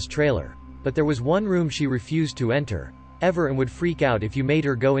grandpa's trailer, but there was one room she refused to enter, ever, and would freak out if you made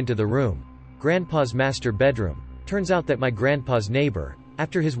her go into the room. Grandpa's master bedroom. Turns out that my grandpa's neighbor,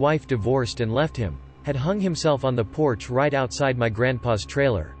 after his wife divorced and left him, had hung himself on the porch right outside my grandpa's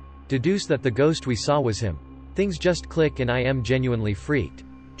trailer. Deduce that the ghost we saw was him. Things just click and I am genuinely freaked.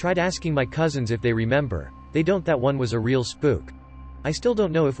 Tried asking my cousins if they remember. They don't. That one was a real spook. I still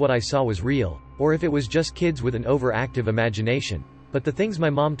don't know if what I saw was real, or if it was just kids with an overactive imagination. But the things my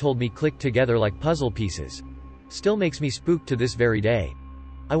mom told me clicked together like puzzle pieces. Still makes me spooked to this very day.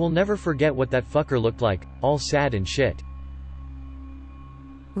 I will never forget what that fucker looked like, all sad and shit.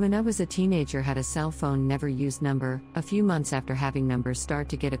 When I was a teenager, had a cell phone never used number. A few months after having numbers start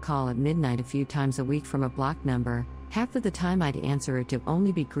to get a call at midnight a few times a week from a blocked number, half of the time I'd answer it to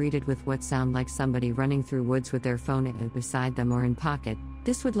only be greeted with what sound like somebody running through woods with their phone beside them or in pocket.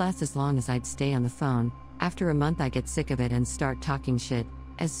 This would last as long as I'd stay on the phone. After a month I get sick of it and start talking shit.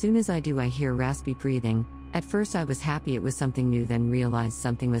 As soon as I do I hear raspy breathing. At first I was happy it was something new, then realized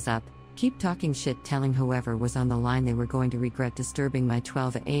something was up. Keep talking shit, telling whoever was on the line they were going to regret disturbing my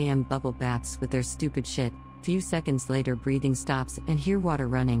 12 a.m. bubble baths with their stupid shit. Few seconds later breathing stops and hear water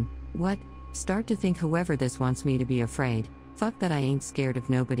running. What? Start to think whoever this wants me to be afraid. Fuck that, I ain't scared of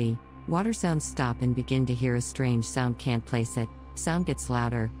nobody. Water sounds stop and begin to hear a strange sound, can't place it. Sound gets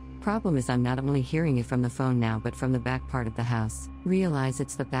louder. Problem is I'm not only hearing it from the phone now but from the back part of the house. Realize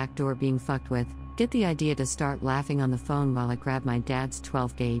it's the back door being fucked with. Get the idea to start laughing on the phone while I grab my dad's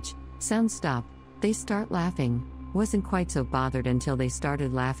 12 gauge. Sound stop. They start laughing. Wasn't quite so bothered until they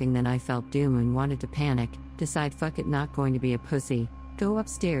started laughing, then I felt doom and wanted to panic. Decide fuck it, not going to be a pussy. Go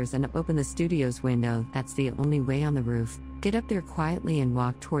upstairs and open the studio's window, that's the only way on the roof. Get up there quietly and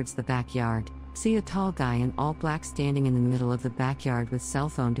walk towards the backyard. See a tall guy in all black standing in the middle of the backyard with cell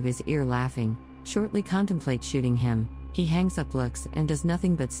phone to his ear laughing. Shortly contemplate shooting him. He hangs up, looks, and does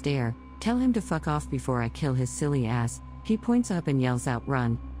nothing but stare. Tell him to fuck off before I kill his silly ass. He points up and yells out,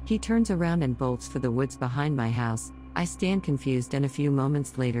 run. He turns around and bolts for the woods behind my house. I stand confused and a few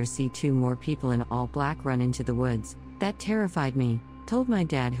moments later see 2 more people in all black run into the woods. That terrified me. Told my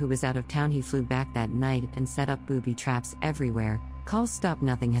dad, who was out of town. He flew back that night and set up booby traps everywhere. Calls stop,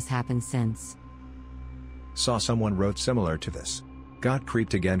 nothing has happened since. Saw someone wrote similar to this. Got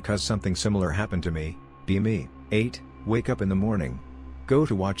creeped again cause something similar happened to me. Be me. 8. Wake up in the morning. Go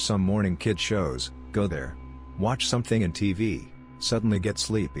to watch some morning kid shows. Go there. Watch something in TV. Suddenly get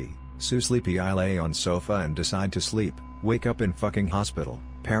sleepy. So sleepy I lay on sofa and decide to sleep. Wake up in fucking hospital.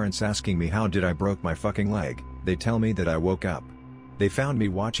 Parents asking me how did I broke my fucking leg. They tell me that I woke up. They found me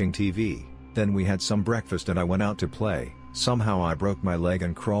watching TV. Then we had some breakfast and I went out to play. Somehow I broke my leg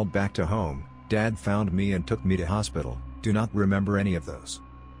and crawled back to home. Dad found me and took me to hospital. Do not remember any of those.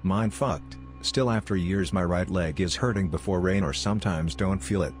 Mind fucked. Still after years my right leg is hurting before rain or sometimes don't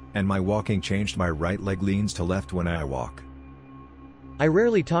feel it, and my walking changed, my right leg leans to left when I walk. I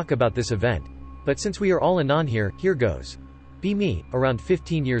rarely talk about this event, but since we are all anon here goes. Be me, around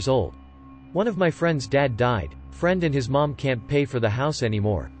 15 years old. One of my friend's dad died. Friend and his mom can't pay for the house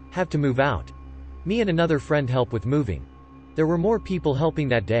anymore, have to move out. Me and another friend help with moving. There were more people helping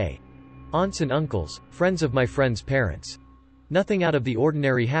that day. Aunts and uncles, friends of my friend's parents. Nothing out of the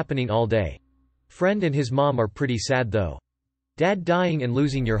ordinary happening all day. Friend and his mom are pretty sad though. Dad dying and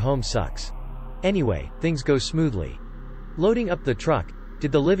losing your home sucks. Anyway, things go smoothly. Loading up the truck,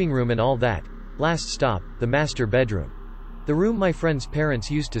 Did the living room and all that. Last stop, the master bedroom. The room my friend's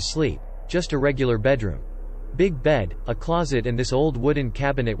parents used to sleep. Just a regular bedroom. Big bed, a closet and this old wooden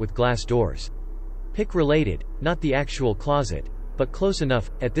cabinet with glass doors. Pick related, not the actual closet, but close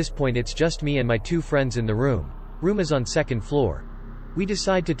enough. At this point it's just me and my 2 friends in the room. Room is on 2nd floor. We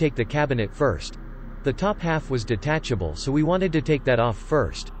decide to take the cabinet first. The top half was detachable, so we wanted to take that off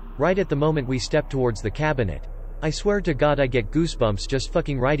first. Right at the moment we step towards the cabinet. I swear to God I get goosebumps just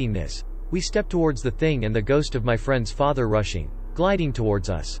fucking writing this. We step towards the thing and the ghost of my friend's father rushing, gliding towards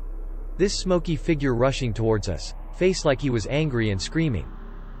us. This smoky figure rushing towards us, face like he was angry and screaming.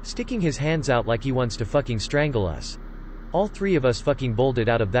 Sticking his hands out like he wants to fucking strangle us. All 3 of us fucking bolted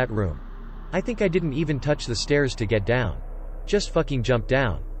out of that room. I think I didn't even touch the stairs to get down. Just fucking jumped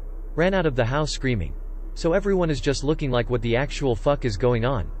down. Ran out of the house screaming. So everyone is just looking like what the actual fuck is going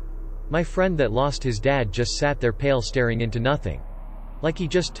on. My friend that lost his dad just sat there pale staring into nothing. Like he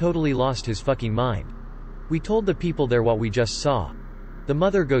just totally lost his fucking mind. We told the people there what we just saw. The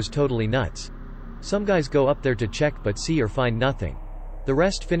mother goes totally nuts. Some guys go up there to check but see or find nothing. The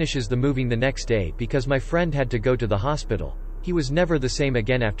rest finishes the moving the next day because my friend had to go to the hospital. He was never the same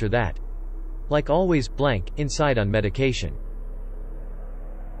again after that. Like always, blank, inside on medication.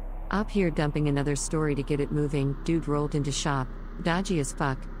 Up here dumping another story to get it moving. Dude rolled into shop, dodgy as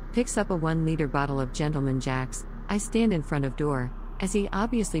fuck, picks up a 1-liter bottle of Gentleman Jack's. I stand in front of door, as he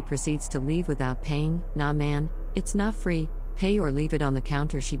obviously proceeds to leave without paying. Nah man, it's not free, pay or leave it on the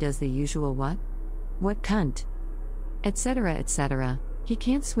counter. She does the usual what cunt? Etc. etc. He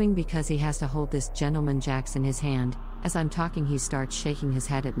can't swing because he has to hold this Gentleman Jack's in his hand. As I'm talking he starts shaking his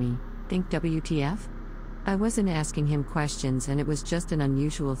head at me. Think WTF? I wasn't asking him questions and it was just an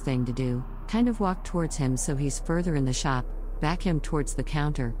unusual thing to do. Kind of walk towards him so he's further in the shop, back him towards the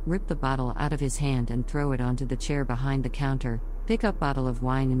counter, rip the bottle out of his hand and throw it onto the chair behind the counter, pick up bottle of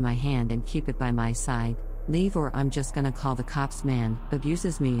wine in my hand and keep it by my side. Leave or I'm just gonna call the cops. Man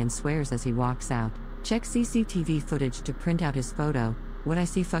abuses me and swears as he walks out. Check CCTV footage to print out his photo. What I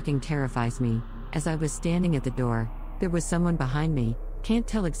see fucking terrifies me. As I was standing at the door, there was someone behind me, can't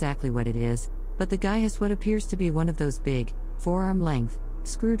tell exactly what it is, but the guy has what appears to be one of those big, forearm-length,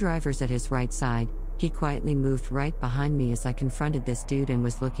 screwdrivers at his right side. He quietly moved right behind me as I confronted this dude and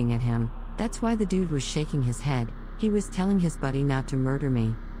was looking at him. That's why the dude was shaking his head. He was telling his buddy not to murder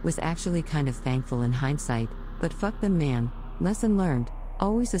me. Was actually kind of thankful in hindsight, but fuck them man. Lesson learned.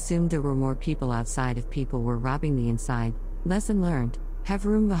 Always assumed there were more people outside if people were robbing the inside. Lesson learned. Have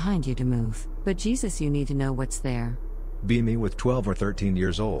room behind you to move. But Jesus, you need to know what's there. Be me with 12 or 13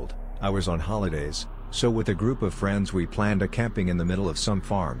 years old. I was on holidays, so with a group of friends we planned a camping in the middle of some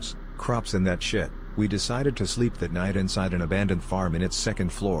farms, crops and that shit. We decided to sleep that night inside an abandoned farm in its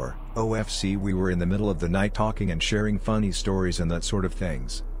 2nd floor. OFC, we were in the middle of the night talking and sharing funny stories and that sort of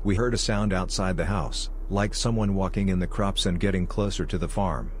things. We heard a sound outside the house, like someone walking in the crops and getting closer to the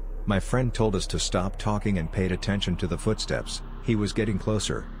farm. My friend told us to stop talking and paid attention to the footsteps. He was getting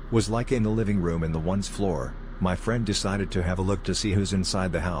closer, was like in the living room in the 1st floor. My friend decided to have a look to see who's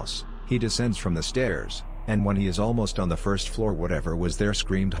inside the house. He descends from the stairs, and when he is almost on the 1st floor, whatever was there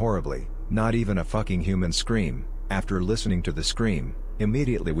screamed horribly. Not even a fucking human scream. After listening to the scream,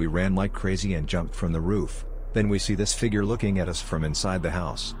 immediately we ran like crazy and jumped from the roof. Then we see this figure looking at us from inside the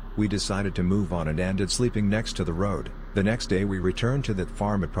house. We decided to move on and ended sleeping next to the road. The next day we returned to that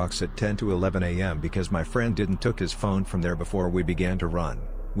farm approx at 10 to 11 a.m. because my friend didn't took his phone from there before we began to run.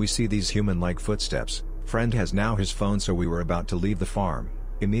 We see these human-like footsteps. Friend has now his phone, so we were about to leave the farm.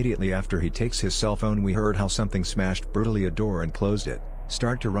 Immediately after he takes his cell phone, we heard how something smashed brutally a door and closed it.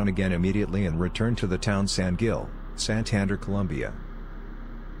 Start to run again immediately and return to the town San Gil, Santander, Colombia.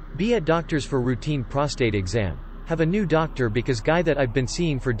 Be at doctors for routine prostate exam. Have a new doctor because guy that I've been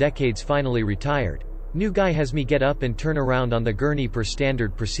seeing for decades finally retired. New guy has me get up and turn around on the gurney per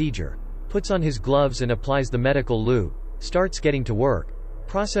standard procedure. Puts on his gloves and applies the medical lube. Starts getting to work.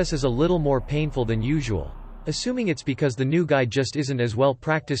 Process is a little more painful than usual. Assuming it's because the new guy just isn't as well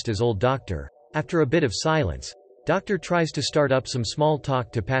practiced as old doctor. After a bit of silence, doctor tries to start up some small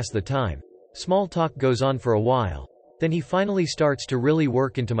talk to pass the time. Small talk goes on for a while. Then he finally starts to really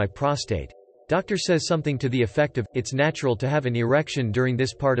work into my prostate. Doctor says something to the effect of, it's natural to have an erection during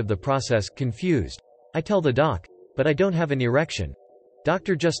this part of the process. Confused. I tell the doc, but I don't have an erection.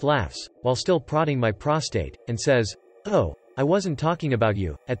 Doctor just laughs, while still prodding my prostate, and says, oh, I wasn't talking about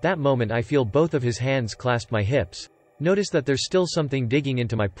you. At that moment I feel both of his hands clasp my hips. Notice that there's still something digging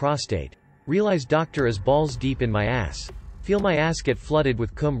into my prostate. Realize doctor is balls deep in my ass. Feel my ass get flooded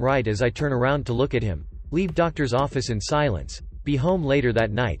with cum right as I turn around to look at him. Leave doctor's office in silence. Be home later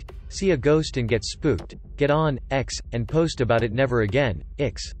that night, see a ghost and get spooked, get on X, and post about it never again,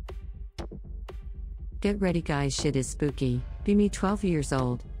 X. Get ready guys, shit is spooky. Be me 12 years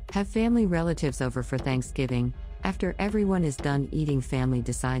old, have family relatives over for Thanksgiving. After everyone is done eating, family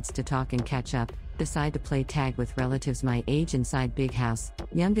decides to talk and catch up, decide to play tag with relatives my age inside big house,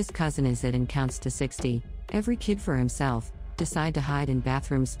 youngest cousin is it and counts to 60, every kid for himself, decide to hide in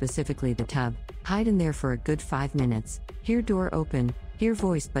bathroom, specifically the tub, hide in there for a good 5 minutes, hear door open, hear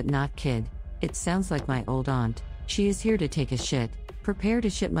voice but not kid, it sounds like my old aunt, she is here to take a shit, prepare to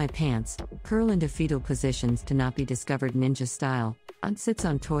shit my pants, curl into fetal positions to not be discovered ninja style, aunt sits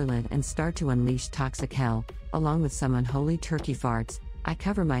on toilet and start to unleash toxic hell, along with some unholy turkey farts, I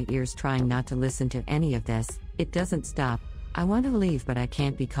cover my ears trying not to listen to any of this, it doesn't stop, I want to leave but I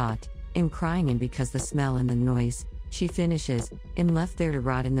can't be caught, am crying and because the smell and the noise, she finishes, am left there to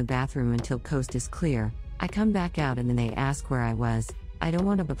rot in the bathroom until coast is clear, I come back out and then they ask where I was, I don't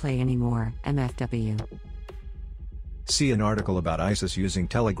want to play anymore, MFW. See an article about ISIS using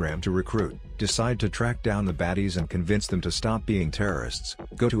Telegram to recruit, decide to track down the baddies and convince them to stop being terrorists,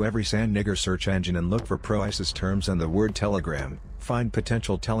 go to every sand nigger search engine and look for pro-ISIS terms and the word Telegram, find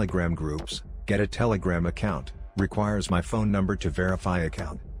potential Telegram groups, get a Telegram account, requires my phone number to verify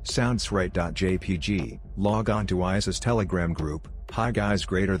account, sounds right.jpg, log on to ISIS Telegram group, hi guys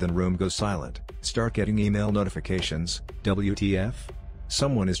greater than room go silent, start getting email notifications, WTF?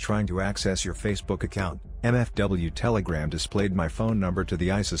 Someone is trying to access your Facebook account. MFW Telegram displayed my phone number to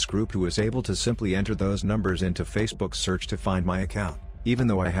the ISIS group, who was able to simply enter those numbers into Facebook search to find my account, even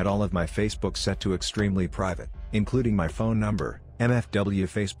though I had all of my Facebook set to extremely private, including my phone number. MFW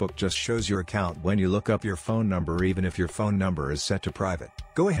Facebook just shows your account when you look up your phone number even if your phone number is set to private.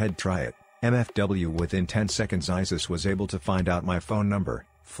 Go ahead, try it. MFW within 10 seconds ISIS was able to find out my phone number,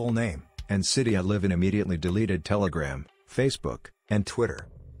 full name, and city I live in. Immediately deleted Telegram, Facebook, and Twitter.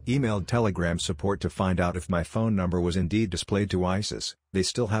 Emailed Telegram support to find out if my phone number was indeed displayed to ISIS, they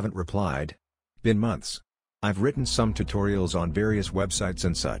still haven't replied. Been months. I've written some tutorials on various websites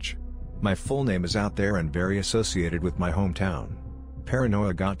and such. My full name is out there and very associated with my hometown.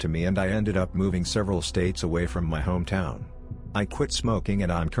 Paranoia got to me and I ended up moving several states away from my hometown. I quit smoking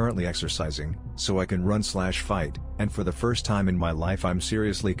and I'm currently exercising, so I can run/fight, and for the first time in my life I'm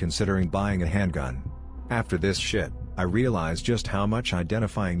seriously considering buying a handgun. After this shit, I realize just how much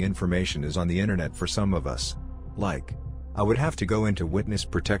identifying information is on the internet for some of us. Like, I would have to go into witness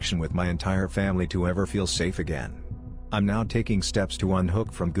protection with my entire family to ever feel safe again. I'm now taking steps to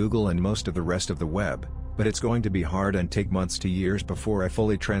unhook from Google and most of the rest of the web, but it's going to be hard and take months to years before I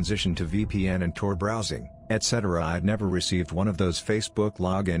fully transition to VPN and Tor browsing, etc. I'd never received one of those Facebook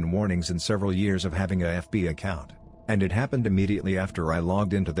login warnings in several years of having a FB account, and it happened immediately after I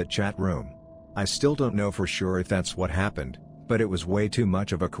logged into that chat room. I still don't know for sure if that's what happened, but it was way too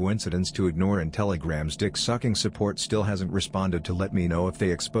much of a coincidence to ignore, and Telegram's dick-sucking support still hasn't responded to let me know if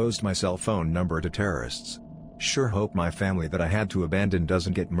they exposed my cell phone number to terrorists. Sure hope my family that I had to abandon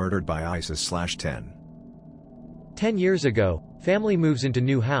doesn't get murdered by ISIS/10. 10 years ago, family moves into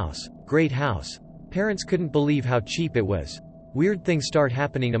new house, great house. Parents couldn't believe how cheap it was. Weird things start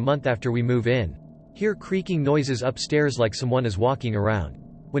happening a month after we move in. Hear creaking noises upstairs like someone is walking around.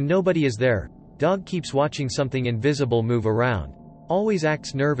 When nobody is there, dog keeps watching something invisible move around. Always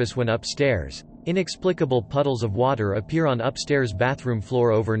acts nervous when upstairs. Inexplicable puddles of water appear on upstairs bathroom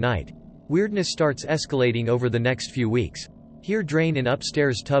floor overnight. Weirdness starts escalating over the next few weeks. Hear drain in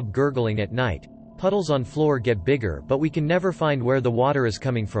upstairs tub gurgling at night. Puddles on floor get bigger but we can never find where the water is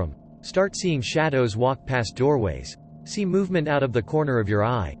coming from. Start seeing shadows walk past doorways. See movement out of the corner of your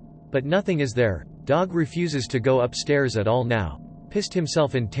eye. But nothing is there. Dog refuses to go upstairs at all now. Pissed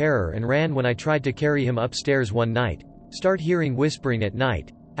himself in terror and ran when I tried to carry him upstairs one night. Start hearing whispering at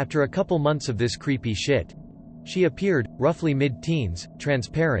night. After a couple months of this creepy shit. She appeared, roughly mid-teens,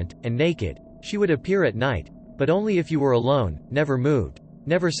 transparent, and naked. She would appear at night, but only if you were alone, never moved.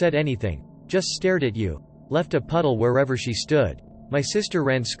 Never said anything. Just stared at you. Left a puddle wherever she stood. My sister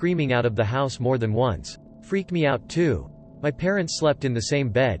ran screaming out of the house more than once. Freaked me out too. My parents slept in the same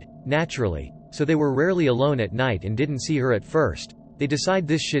bed, naturally, so they were rarely alone at night and didn't see her at first. They decide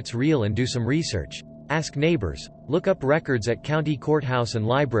this shit's real and do some research. Ask neighbors, look up records at county courthouse and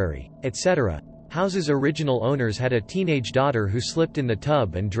library, etc. House's original owners had a teenage daughter who slipped in the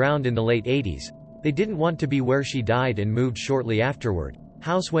tub and drowned in the late 80s. They didn't want to be where she died and moved shortly afterward.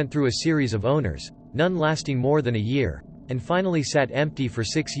 House went through a series of owners, none lasting more than a year, and finally sat empty for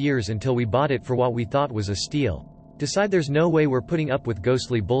 6 years until we bought it for what we thought was a steal. Decide there's no way we're putting up with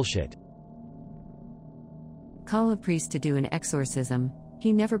ghostly bullshit. Call a priest to do an exorcism.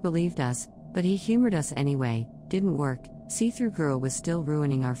 He never believed us, but he humored us anyway. Didn't work. See-through girl was still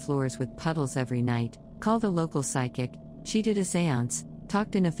ruining our floors with puddles every night. Called a local psychic. She did a seance,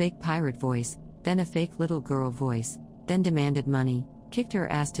 talked in a fake pirate voice, then a fake little girl voice, then demanded money, kicked her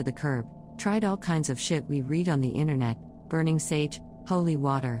ass to the curb, tried all kinds of shit we read on the internet, burning sage, holy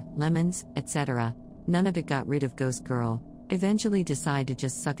water, lemons, etc. None of it got rid of Ghost Girl. Eventually decide to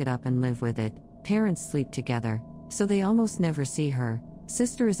just suck it up and live with it. Parents sleep together, so they almost never see her.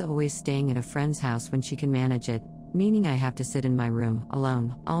 Sister is always staying at a friend's house when she can manage it, meaning I have to sit in my room,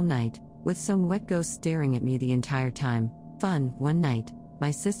 alone, all night, with some wet ghost staring at me the entire time. Fun, one night,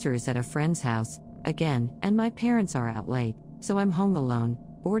 my sister is at a friend's house, again, and my parents are out late, so I'm home alone,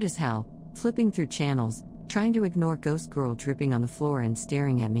 bored as hell, flipping through channels, trying to ignore Ghost Girl dripping on the floor and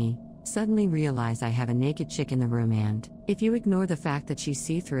staring at me. Suddenly realize I have a naked chick in the room and, if you ignore the fact that she's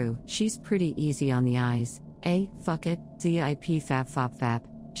see-through, she's pretty easy on the eyes. Fuck it, zip fap fop fap.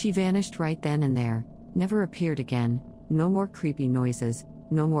 She vanished right then and there, never appeared again, no more creepy noises,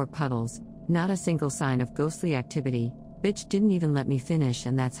 no more puddles, not a single sign of ghostly activity. Bitch didn't even let me finish,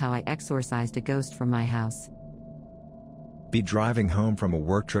 and that's how I exorcised a ghost from my house. Be driving home from a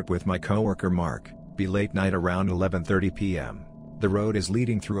work trip with my coworker Mark, be late night around 11:30 p.m. The road is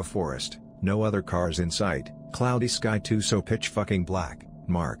leading through a forest, no other cars in sight, cloudy sky too so pitch fucking black.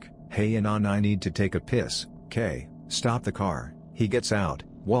 Mark, hey anon, I need to take a piss. K, stop the car. He gets out,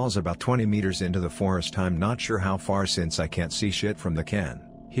 walls about 20 meters into the forest, I'm not sure how far since I can't see shit from the can.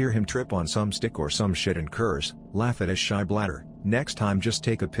 Hear him trip on some stick or some shit and curse, laugh at his shy bladder. Next time just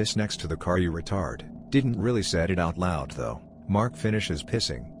take a piss next to the car, you retard. Didn't really said it out loud though. Mark finishes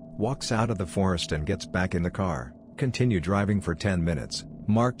pissing, walks out of the forest and gets back in the car. Continue driving for 10 minutes.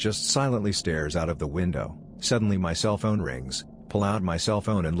 Mark just silently stares out of the window. Suddenly my cell phone rings. Pull out my cell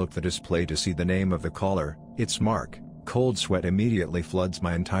phone and look the display to see the name of the caller. It's Mark. Cold sweat immediately floods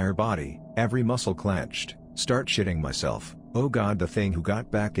my entire body, every muscle clenched. Start shitting myself. Oh god, the thing who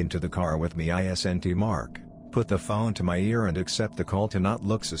got back into the car with me isn't Mark. Put the phone to my ear and accept the call to not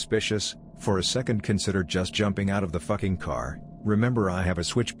look suspicious. For a second consider just jumping out of the fucking car. Remember, I have a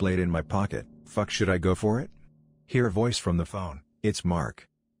switchblade in my pocket. Fuck, should I go for it? Hear a voice from the phone. It's Mark.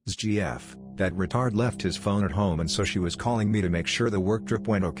 SGF, that retard left his phone at home and so she was calling me to make sure the work trip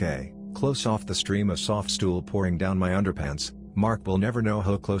went okay. Close off the stream of soft stool pouring down my underpants. Mark will never know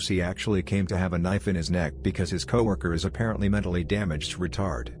how close he actually came to have a knife in his neck because his coworker is apparently mentally damaged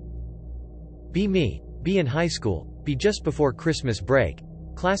retard. Be me, be in high school, be just before Christmas break.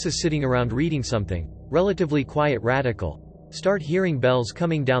 Class is sitting around reading something, relatively quiet, radical. Start hearing bells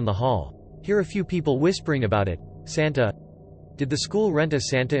coming down the hall. Hear a few people whispering about it. Santa. Did the school rent a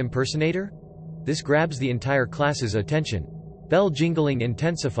Santa impersonator? This grabs the entire class's attention. Bell jingling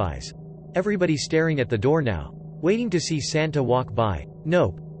intensifies. Everybody staring at the door now, waiting to see Santa walk by.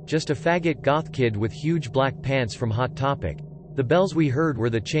 Nope, just a faggot goth kid with huge black pants from Hot Topic. The bells we heard were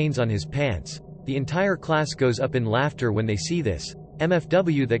the chains on his pants. The entire class goes up in laughter when they see this.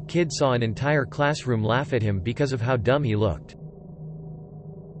 MFW, that kid saw an entire classroom laugh at him because of how dumb he looked.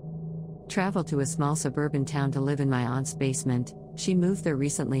 Traveled to a small suburban town to live in my aunt's basement. She moved there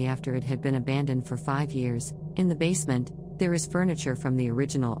recently after it had been abandoned for 5 years. In the basement, there is furniture from the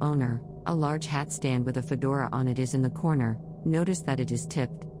original owner. A large hat stand with a fedora on it is in the corner. Notice that it is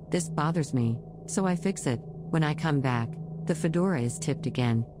tipped. This bothers me, so I fix it. When I come back, the fedora is tipped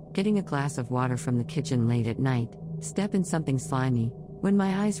again. Getting a glass of water from the kitchen late at night. Step in something slimy. When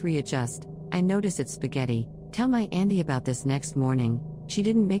my eyes readjust, I notice it's spaghetti. Tell my auntie about this next morning. She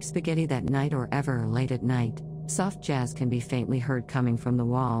didn't make spaghetti that night or ever late at night. Soft jazz can be faintly heard coming from the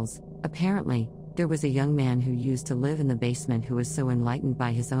walls. Apparently, there was a young man who used to live in the basement who was so enlightened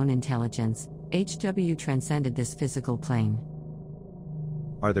by his own intelligence. HW transcended this physical plane.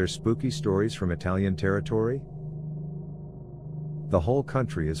 Are there spooky stories from Italian territory? The whole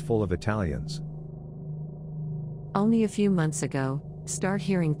country is full of Italians. Only a few months ago, start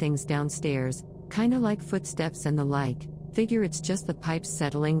hearing things downstairs, kinda like footsteps and the like. Figure it's just the pipes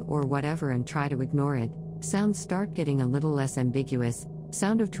settling or whatever and try to ignore it. Sounds start getting a little less ambiguous.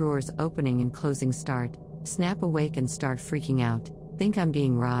 Sound of drawers opening and closing start. Snap awake and start freaking out. Think I'm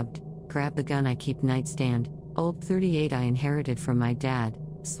being robbed. Grab the gun I keep nightstand. Old 38 I inherited from my dad.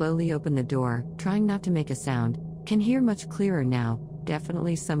 Slowly open the door, trying not to make a sound. Can hear much clearer now.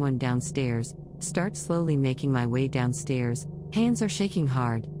 Definitely someone downstairs. Start slowly making my way downstairs. Hands are shaking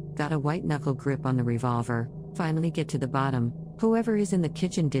hard. Got a white knuckle grip on the revolver. Finally get to the bottom. Whoever is in the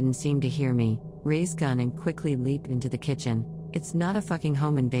kitchen didn't seem to hear me. Raise gun and quickly leap into the kitchen. It's not a fucking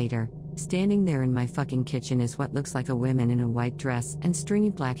home invader. Standing there in my fucking kitchen is what looks like a woman in a white dress and stringy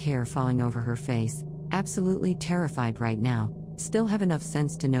black hair falling over her face. Absolutely terrified right now. Still have enough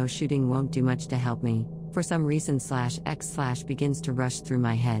sense to know shooting won't do much to help me. For some reason /x/ begins to rush through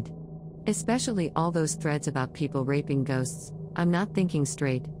my head. Especially all those threads about people raping ghosts. I'm not thinking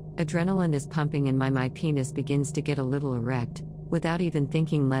straight, adrenaline is pumping and my penis begins to get a little erect. Without even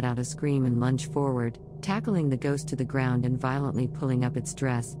thinking, let out a scream and lunge forward, tackling the ghost to the ground and violently pulling up its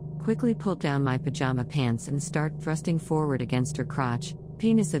dress, quickly pulled down my pajama pants and start thrusting forward against her crotch.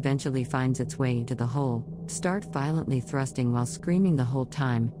 Penis eventually finds its way into the hole, start violently thrusting while screaming the whole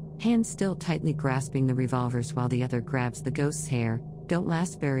time, hands still tightly grasping the revolvers while the other grabs the ghost's hair. Don't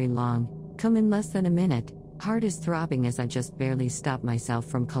last very long, come in less than a minute, heart is throbbing as I just barely stop myself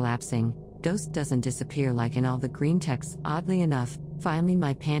from collapsing. Ghost doesn't disappear like in all the Greentext, oddly enough. Finally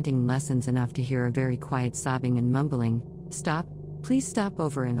my panting lessens enough to hear a very quiet sobbing and mumbling, "Stop, please stop,"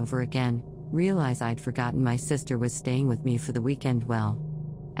 over and over again. Realize I'd forgotten my sister was staying with me for the weekend. Well,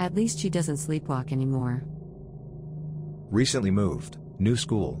 at least she doesn't sleepwalk anymore. Recently moved, new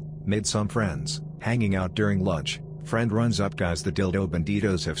school, made some friends, hanging out during lunch. Friend runs up, "Guys, the dildo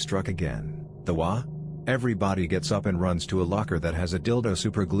banditos have struck again." The wha? Everybody gets up and runs to a locker that has a dildo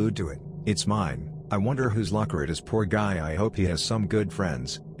super glued to it. "It's mine. I wonder whose locker it is. Poor guy, I hope he has some good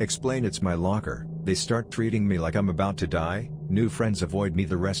friends." Explain, "It's my locker." They start treating me like I'm about to die. New friends avoid me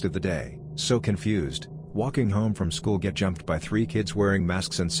the rest of the day. So confused. Walking home from school, get jumped by 3 kids wearing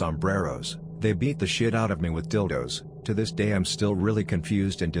masks and sombreros. They beat the shit out of me with dildos. To this day I'm still really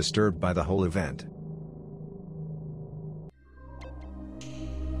confused and disturbed by the whole event.